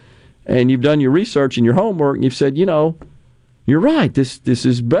 and you've done your research and your homework, and you've said, you're right, this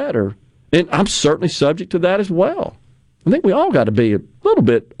is better. And I'm certainly subject to that as well. I think we all got to be a little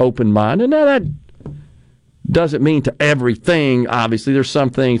bit open-minded. Now, that doesn't mean to everything, obviously. There's some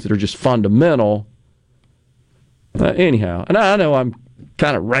things that are just fundamental. Anyhow, and I know I'm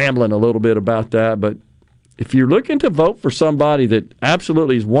kind of rambling a little bit about that, but if you're looking to vote for somebody that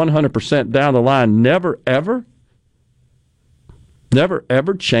absolutely is 100% down the line, never ever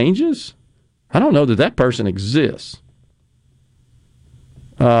changes, I don't know that person exists.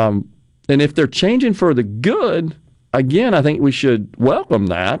 And if they're changing for the good, again, I think we should welcome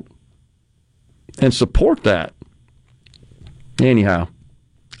that and support that. Anyhow,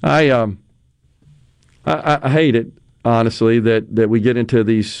 I hate it, honestly, that we get into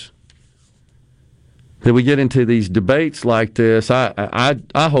these debates like this. I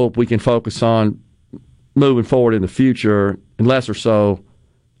hope we can focus on moving forward in the future, and less or so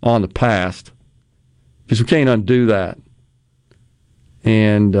on the past, because we can't undo that.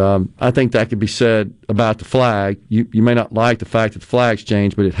 And I think that could be said about the flag. You may not like the fact that the flag's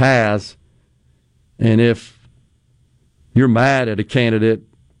changed, but it has. And if you're mad at a candidate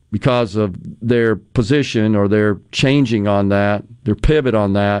because of their position or their changing on that, their pivot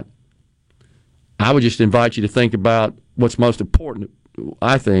on that, I would just invite you to think about what's most important,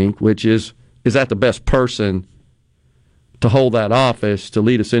 I think, which is that the best person to hold that office to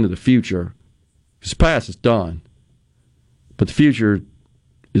lead us into the future? Because the past is done, but the future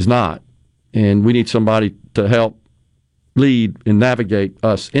is not. And we need somebody to help lead and navigate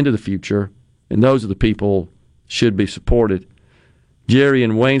us into the future, and those are the people should be supported. Jerry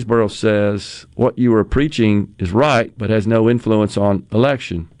in Waynesboro says, what you are preaching is right, but has no influence on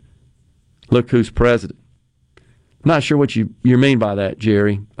election. Look who's president. I'm not sure what you mean by that,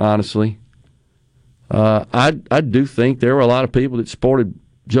 Jerry, honestly. I do think there were a lot of people that supported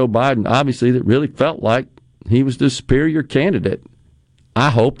Joe Biden, obviously, that really felt like he was the superior candidate. I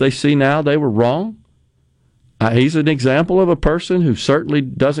hope they see now they were wrong. He's an example of a person who certainly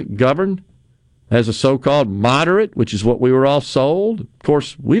doesn't govern as a so-called moderate, which is what we were all sold. Of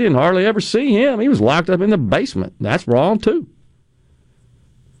course, we didn't hardly ever see him. He was locked up in the basement. That's wrong, too.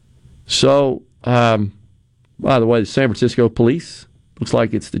 So, by the way, the San Francisco police, looks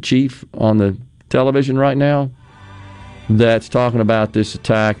like it's the chief on the television right now that's talking about this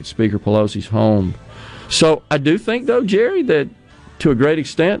attack at Speaker Pelosi's home. So I do think, though, Jerry, that to a great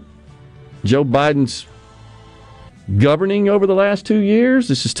extent, Joe Biden's governing over the last 2 years,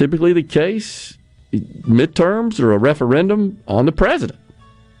 this is typically the case, midterms or a referendum on the president,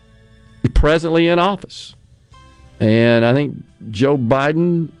 presently in office. And I think Joe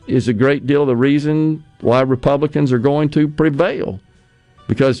Biden is a great deal of the reason why Republicans are going to prevail,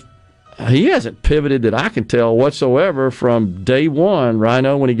 because he hasn't pivoted that I can tell whatsoever from day one.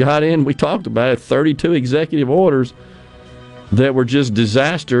 Rhino, when he got in, we talked about it, 32 executive orders that were just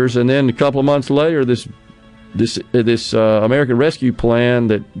disasters, and then a couple of months later, this this American Rescue Plan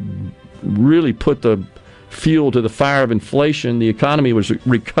that really put the fuel to the fire of inflation. The economy was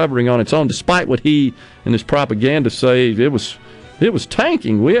recovering on its own, despite what he and his propaganda say it was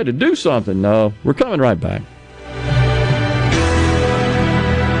tanking. We had to do something. No, we're coming right back.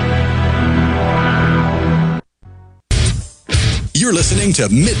 You're listening to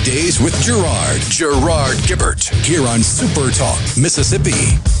Middays with Gerard Gibert, here on Super Talk,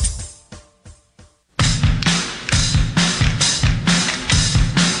 Mississippi.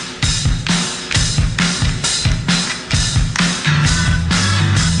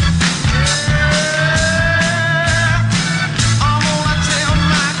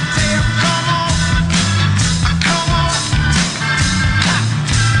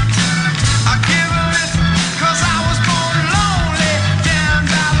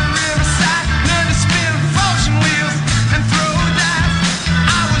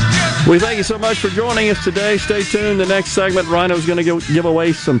 We thank you so much for joining us today. Stay tuned. The next segment, Rhino's going to give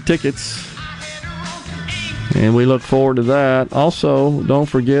away some tickets, and we look forward to that. Also, don't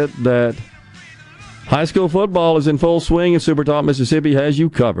forget that high school football is in full swing, and Super Talk Mississippi has you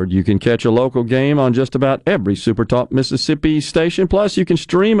covered. You can catch a local game on just about every Super Talk Mississippi station. Plus, you can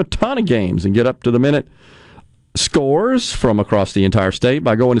stream a ton of games and get up-to-the-minute scores from across the entire state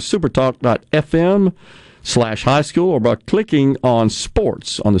by going to supertalk.fm/high school or by clicking on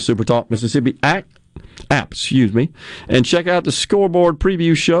sports on the SuperTalk Mississippi app, and check out the scoreboard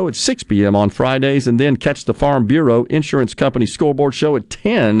preview show at 6 p.m. on Fridays, and then catch the Farm Bureau Insurance Company scoreboard show at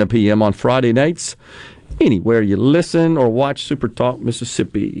 10 p.m. on Friday nights, anywhere you listen or watch SuperTalk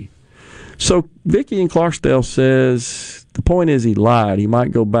Mississippi. So Vicki in Clarksdale says the point is he lied. He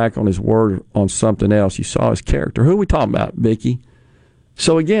might go back on his word on something else. You saw his character. Who are we talking about, Vicki?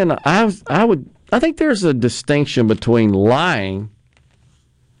 So again, I think there's a distinction between lying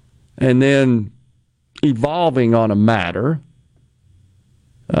and then evolving on a matter.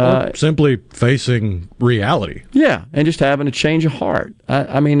 Simply facing reality. Yeah, and just having a change of heart.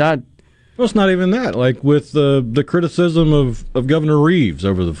 Well, it's not even that. Like with the criticism of Governor Reeves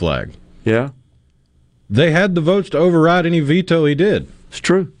over the flag. Yeah. They had the votes to override any veto he did. It's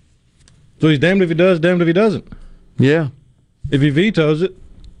true. So he's damned if he does, damned if he doesn't. Yeah. If he vetoes it,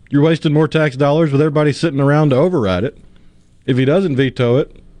 you're wasting more tax dollars with everybody sitting around to override it. If he doesn't veto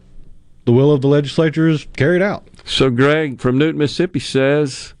it, the will of the legislature is carried out. So Greg from Newton, Mississippi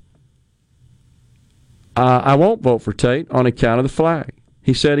says, I won't vote for Tate on account of the flag.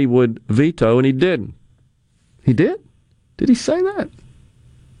 He said he would veto, and he didn't. He did? Did he say that?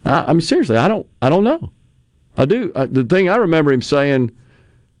 I mean, seriously, I don't know. I do. The thing I remember him saying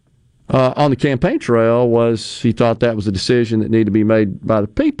on the campaign trail was he thought that was a decision that needed to be made by the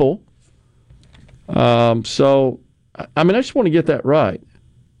people. So, I mean, I just want to get that right.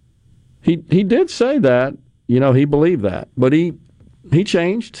 He did say that, he believed that, but he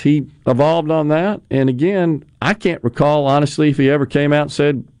changed. He evolved on that. And again, I can't recall, honestly, if he ever came out and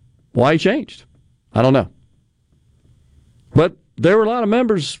said why he changed. I don't know. But there were a lot of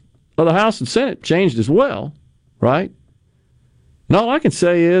members of the House and Senate changed as well, right? And all I can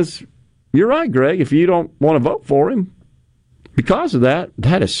say is, you're right, Greg. If you don't want to vote for him because of that,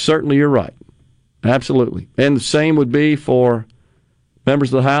 that is certainly your right. Absolutely. And the same would be for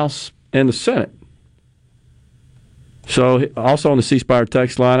members of the House and the Senate. So, also on the C-Spire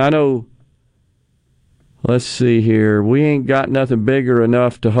text line, I know, let's see here, we ain't got nothing bigger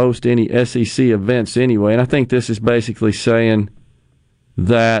enough to host any SEC events anyway. And I think this is basically saying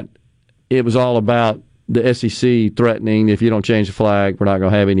that it was all about the SEC threatening, if you don't change the flag, we're not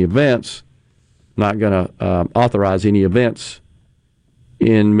going to have any events, not going to authorize any events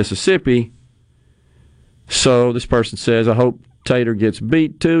in Mississippi. So this person says, I hope Tater gets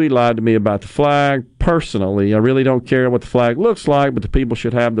beat too. He lied to me about the flag. Personally, I really don't care what the flag looks like, but the people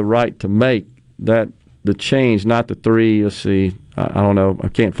should have the right to make that the change, not the three. Let's see. I don't know. I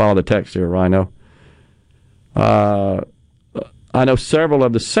can't follow the text here, Rhino. I know several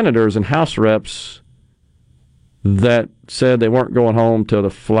of the senators and House reps that said they weren't going home till the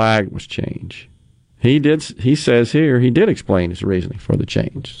flag was changed. He says here he did explain his reasoning for the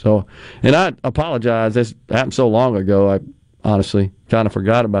change. So, and I apologize. This happened so long ago. I honestly kind of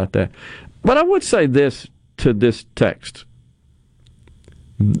forgot about that. But I would say this to this text.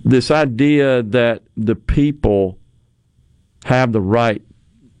 This idea that the people have the right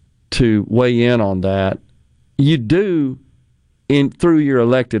to weigh in on that, you do through your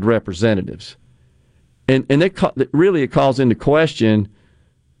elected representatives. And it calls into question,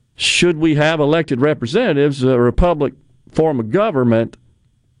 should we have elected representatives, a republic form of government,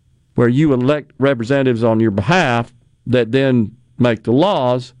 where you elect representatives on your behalf that then make the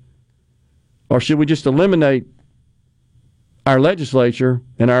laws, Or should we just eliminate our legislature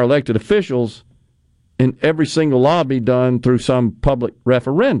and our elected officials and every single law be done through some public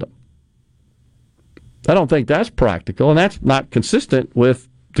referendum? I don't think that's practical, and that's not consistent with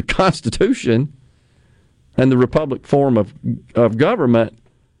the Constitution and the republic form of government.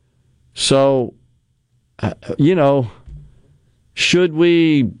 So, should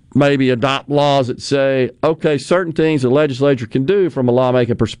we maybe adopt laws that say, okay, certain things the legislature can do from a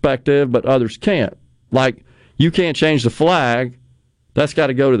lawmaking perspective, but others can't? Like, you can't change the flag. That's got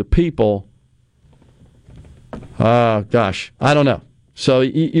to go to the people. Gosh, I don't know. So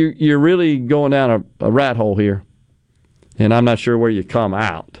you're really going down a rat hole here, and I'm not sure where you come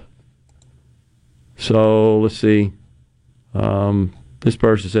out. So let's see. This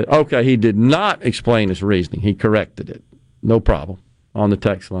person said, okay, he did not explain his reasoning. He corrected it. No problem. On the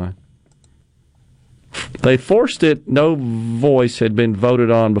text line. They forced it. No voice had been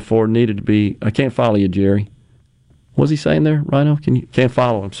voted on before. Needed to be. I can't follow you, Jerry. What's he saying there, Rhino? Can't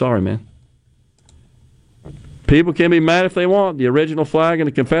follow him. Sorry, man. People can be mad if they want. The original flag and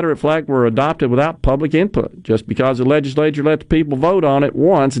the Confederate flag were adopted without public input. Just because the legislature let the people vote on it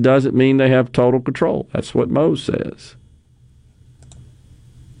once doesn't mean they have total control. That's what Mose says.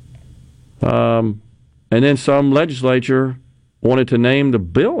 And then some legislature wanted to name the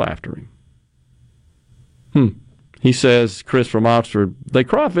bill after him. He says, Chris from Oxford, they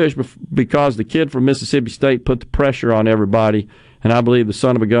crawfish because the kid from Mississippi State put the pressure on everybody, and I believe the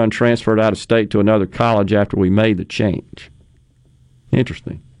son of a gun transferred out of state to another college after we made the change.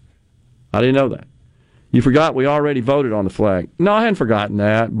 Interesting. I didn't know that. You forgot we already voted on the flag. No, I hadn't forgotten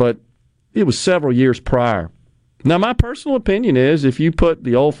that, but it was several years prior. Now, my personal opinion is if you put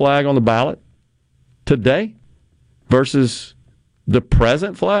the old flag on the ballot today versus the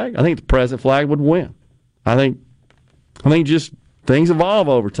present flag, I think the present flag would win. I think just things evolve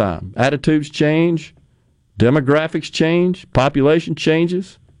over time. Attitudes change, demographics change, population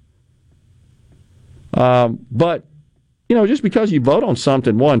changes. But, just because you vote on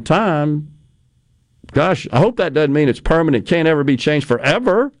something one time, gosh, I hope that doesn't mean it's permanent, can't ever be changed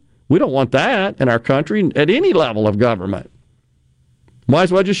forever. We don't want that in our country at any level of government. Might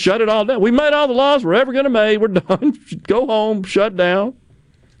as well just shut it all down. We made all the laws we're ever going to make. We're done. Go home, shut down.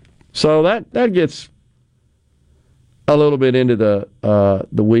 So that gets a little bit into the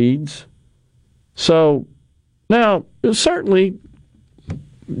weeds. So now, certainly,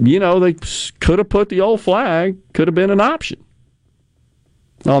 they could have put the old flag, could have been an option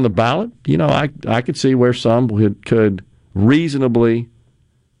on the ballot. I could see where some could reasonably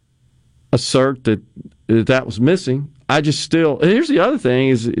assert that was missing. I just still, here's the other thing,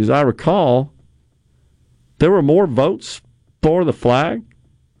 is I recall, there were more votes for the flag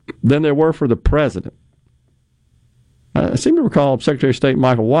than there were for the president. I seem to recall Secretary of State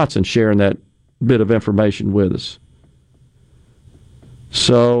Michael Watson sharing that bit of information with us.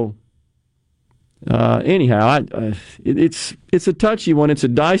 So, anyhow, it's a touchy one, it's a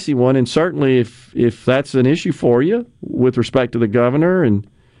dicey one, and certainly if that's an issue for you with respect to the governor and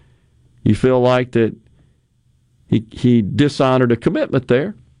you feel like that he dishonored a commitment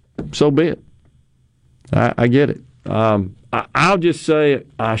there, so be it. I get it. I'll just say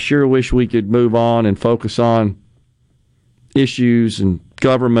I sure wish we could move on and focus on issues and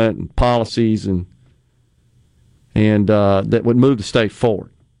government and policies and that would move the state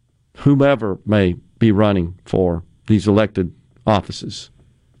forward, whomever may be running for these elected offices.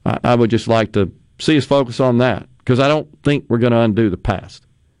 I would just like to see us focus on that, because I don't think we're going to undo the past.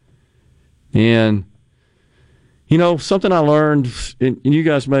 And, something I learned, and you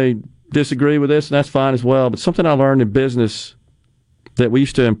guys may disagree with this, and that's fine as well, but something I learned in business that we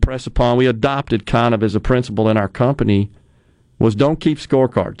used to impress upon, we adopted kind of as a principle in our company, was don't keep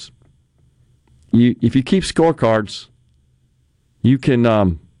scorecards. If you keep scorecards, you can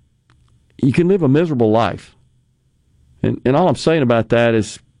live a miserable life. And all I'm saying about that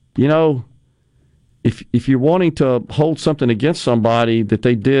is, if you're wanting to hold something against somebody that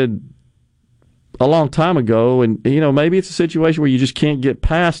they did a long time ago, and maybe it's a situation where you just can't get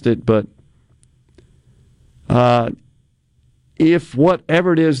past it, but if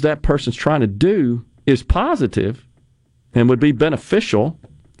whatever it is that person's trying to do is positive and would be beneficial,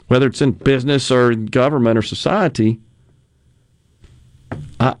 whether it's in business or in government or society,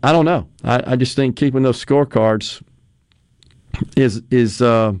 I don't know. I just think keeping those scorecards is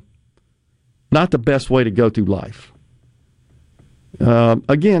not the best way to go through life.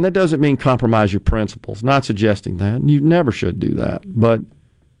 Again, that doesn't mean compromise your principles. Not suggesting that. You never should do that. But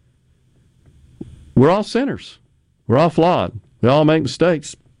we're all sinners. We're all flawed. We all make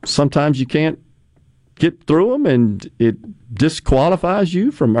mistakes. Sometimes you can't get through them and it disqualifies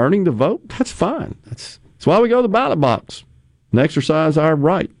you from earning the vote, that's fine. That's why we go to the ballot box and exercise our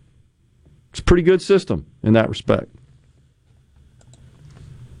right. It's a pretty good system in that respect.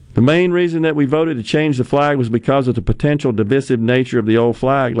 The main reason that we voted to change the flag was because of the potential divisive nature of the old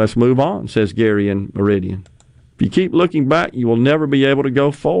flag. Let's move on, says Gary in Meridian. If you keep looking back, you will never be able to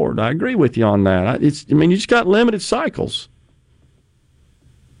go forward. I agree with you on that. You just got limited cycles.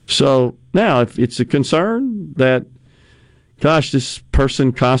 So now, if it's a concern that, gosh, this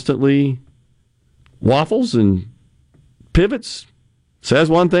person constantly waffles and pivots, says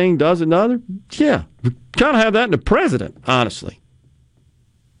one thing, does another, yeah, we kind of have that in the president, honestly.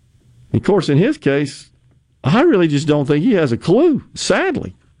 Of course, in his case, I really just don't think he has a clue,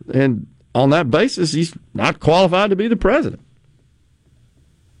 sadly. And on that basis, he's not qualified to be the president.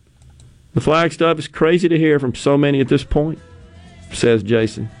 The flag stuff is crazy to hear from so many at this point, says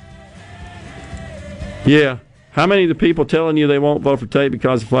Jason. Yeah, how many of the people telling you they won't vote for Tate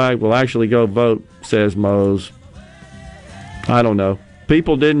because the flag will actually go vote, says Mose. I don't know.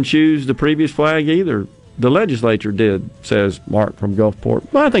 People didn't choose the previous flag either. The legislature did, says Mark from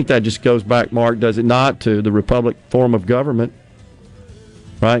Gulfport. Well, I think that just goes back, Mark, does it not, to the republic form of government,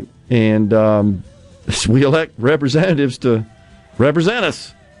 right? And we elect representatives to represent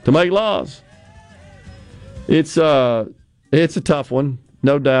us, to make laws. It's a tough one,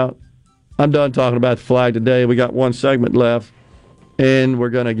 no doubt. I'm done talking about the flag today. We got one segment left, and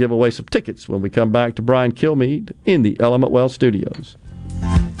we're going to give away some tickets when we come back to Brian Kilmeade in the Element Well Studios.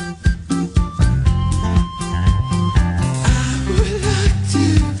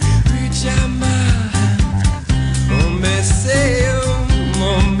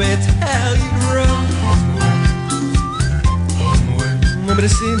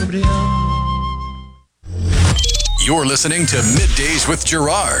 You're listening to Middays with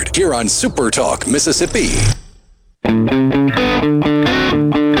Gerard here on SuperTalk Mississippi.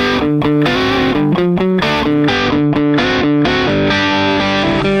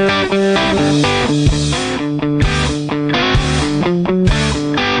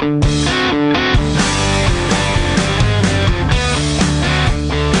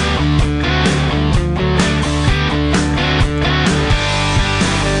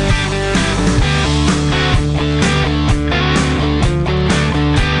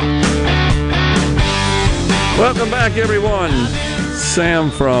 Welcome back, everyone.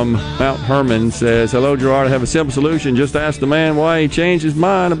 Sam from Mount Hermon says, hello, Gerard. I have a simple solution. Just ask the man why he changed his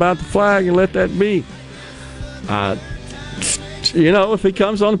mind about the flag and let that be. If he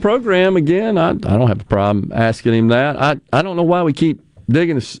comes on the program again, I don't have a problem asking him that. I don't know why we keep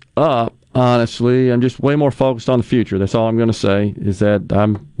digging this up, honestly. I'm just way more focused on the future. That's all I'm going to say, is that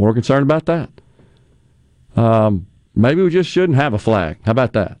I'm more concerned about that. Maybe we just shouldn't have a flag. How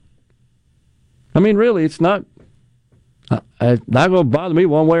about that? I mean, really, it's not going to bother me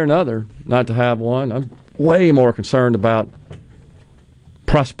one way or another not to have one. I'm way more concerned about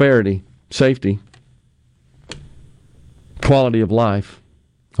prosperity, safety, quality of life.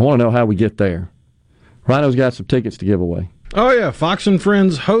 I want to know how we get there. Rhino's got some tickets to give away. Oh, yeah. Fox and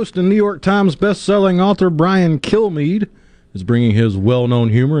Friends host and New York Times best-selling author Brian Kilmeade is bringing his well-known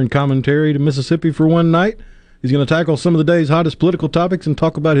humor and commentary to Mississippi for one night. He's going to tackle some of the day's hottest political topics and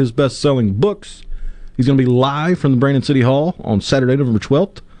talk about his best-selling books. He's going to be live from the Brandon City Hall on Saturday, November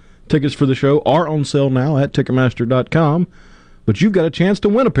 12th. Tickets for the show are on sale now at Ticketmaster.com, but you've got a chance to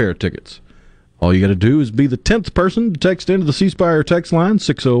win a pair of tickets. All you got to do is be the 10th person to text into the C Spire text line,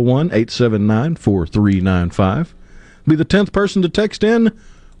 601-879-4395. Be the 10th person to text in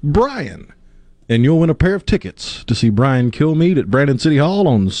Brian, and you'll win a pair of tickets to see Brian Kilmeade at Brandon City Hall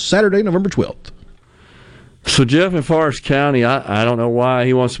on Saturday, November 12th. So Jeff in Forest County, I don't know why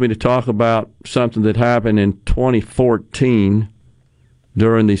he wants me to talk about something that happened in 2014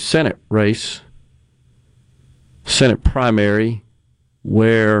 during the Senate race, Senate primary,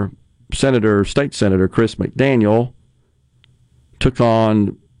 where State Senator Chris McDaniel took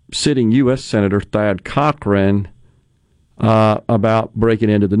on sitting U.S. Senator Thad Cochran about breaking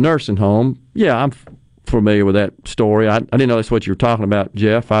into the nursing home. Yeah, I'm familiar with that story. I didn't know that's what you were talking about,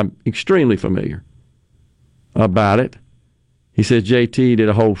 Jeff. I'm extremely familiar about it. He says JT did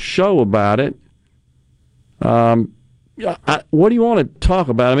a whole show about it. What do you want to talk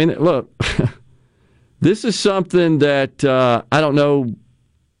about? I mean, look, this is something that I don't know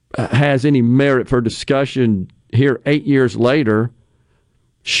has any merit for discussion here 8 years later.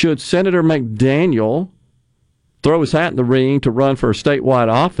 Should Senator McDaniel throw his hat in the ring to run for a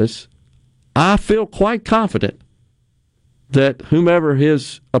statewide office? I feel quite confident that whomever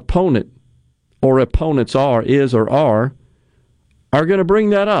his opponent or opponents are are going to bring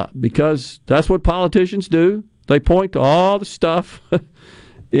that up because that's what politicians do. They point to all the stuff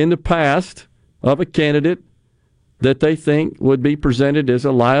in the past of a candidate that they think would be presented as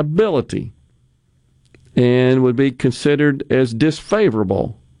a liability and would be considered as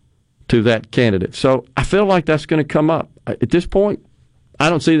disfavorable to that candidate. So I feel like that's going to come up. At this point, I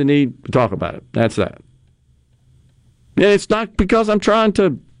don't see the need to talk about it. That's that. And it's not because I'm trying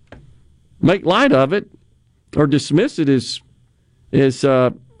to make light of it or dismiss it as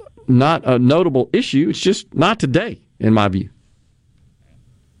not a notable issue. It's just not today, in my view.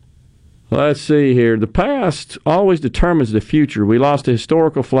 Let's see here. The past always determines the future. We lost a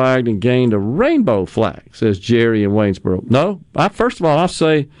historical flag and gained a rainbow flag, says Jerry in Waynesboro. No, first of all, I'll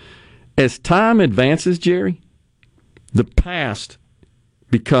say as time advances, Jerry, the past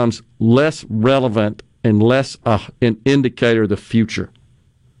becomes less relevant and less an indicator of the future.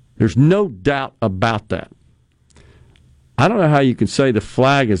 There's no doubt about that. I don't know how you can say the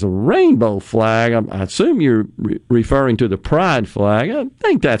flag is a rainbow flag. I assume you're referring to the pride flag. I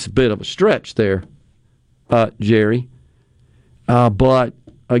think that's a bit of a stretch there, Jerry. But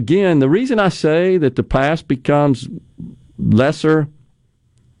again, the reason I say that the past becomes lesser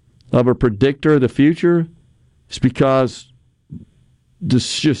of a predictor of the future is because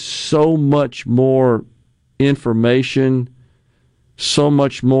there's just so much more information, so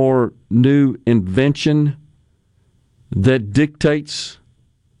much more new invention that dictates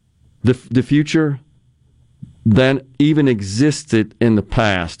the future than even existed in the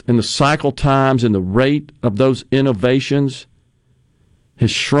past. And the cycle times and the rate of those innovations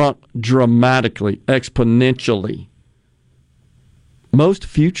has shrunk dramatically, exponentially. Most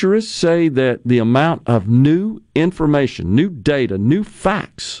futurists say that the amount of new information, new data, new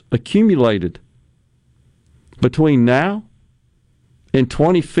facts accumulated between now and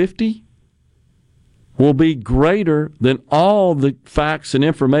 2050 will be greater than all the facts and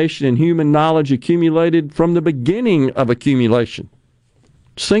information and human knowledge accumulated from the beginning of accumulation.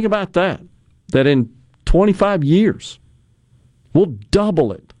 Just think about that in 25 years, we'll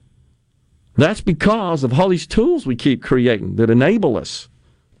double it. That's because of all these tools we keep creating that enable us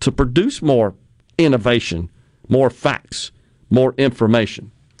to produce more innovation, more facts, more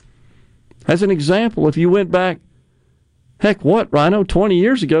information. As an example, if you went back, Rhino, 20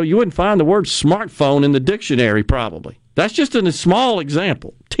 years ago, you wouldn't find the word smartphone in the dictionary probably. That's just a small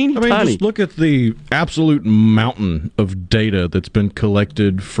example. Tiny. Just look at the absolute mountain of data that's been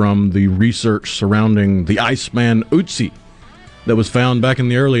collected from the research surrounding the Iceman Ötzi that was found back in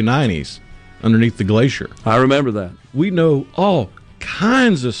the early 90s underneath the glacier. I remember that. We know all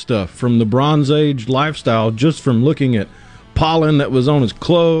kinds of stuff from the Bronze Age lifestyle just from looking at pollen that was on his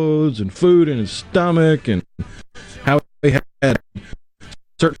clothes and food in his stomach and how he had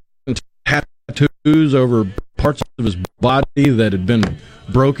certain tattoos over parts of his body that had been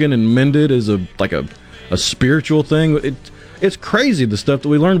broken and mended as a spiritual thing. It's crazy, the stuff that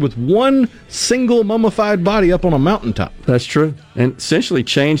we learned with one single mummified body up on a mountaintop. That's true. And essentially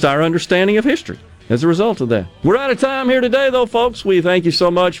changed our understanding of history as a result of that. We're out of time here today, though, folks. We thank you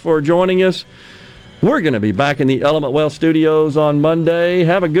so much for joining us. We're going to be back in the Element Wealth studios on Monday.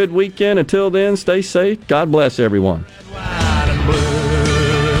 Have a good weekend. Until then, stay safe. God bless everyone.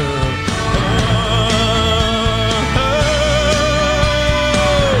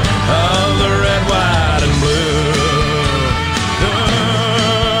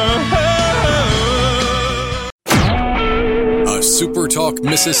 SuperTalk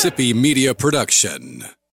Mississippi Media Production.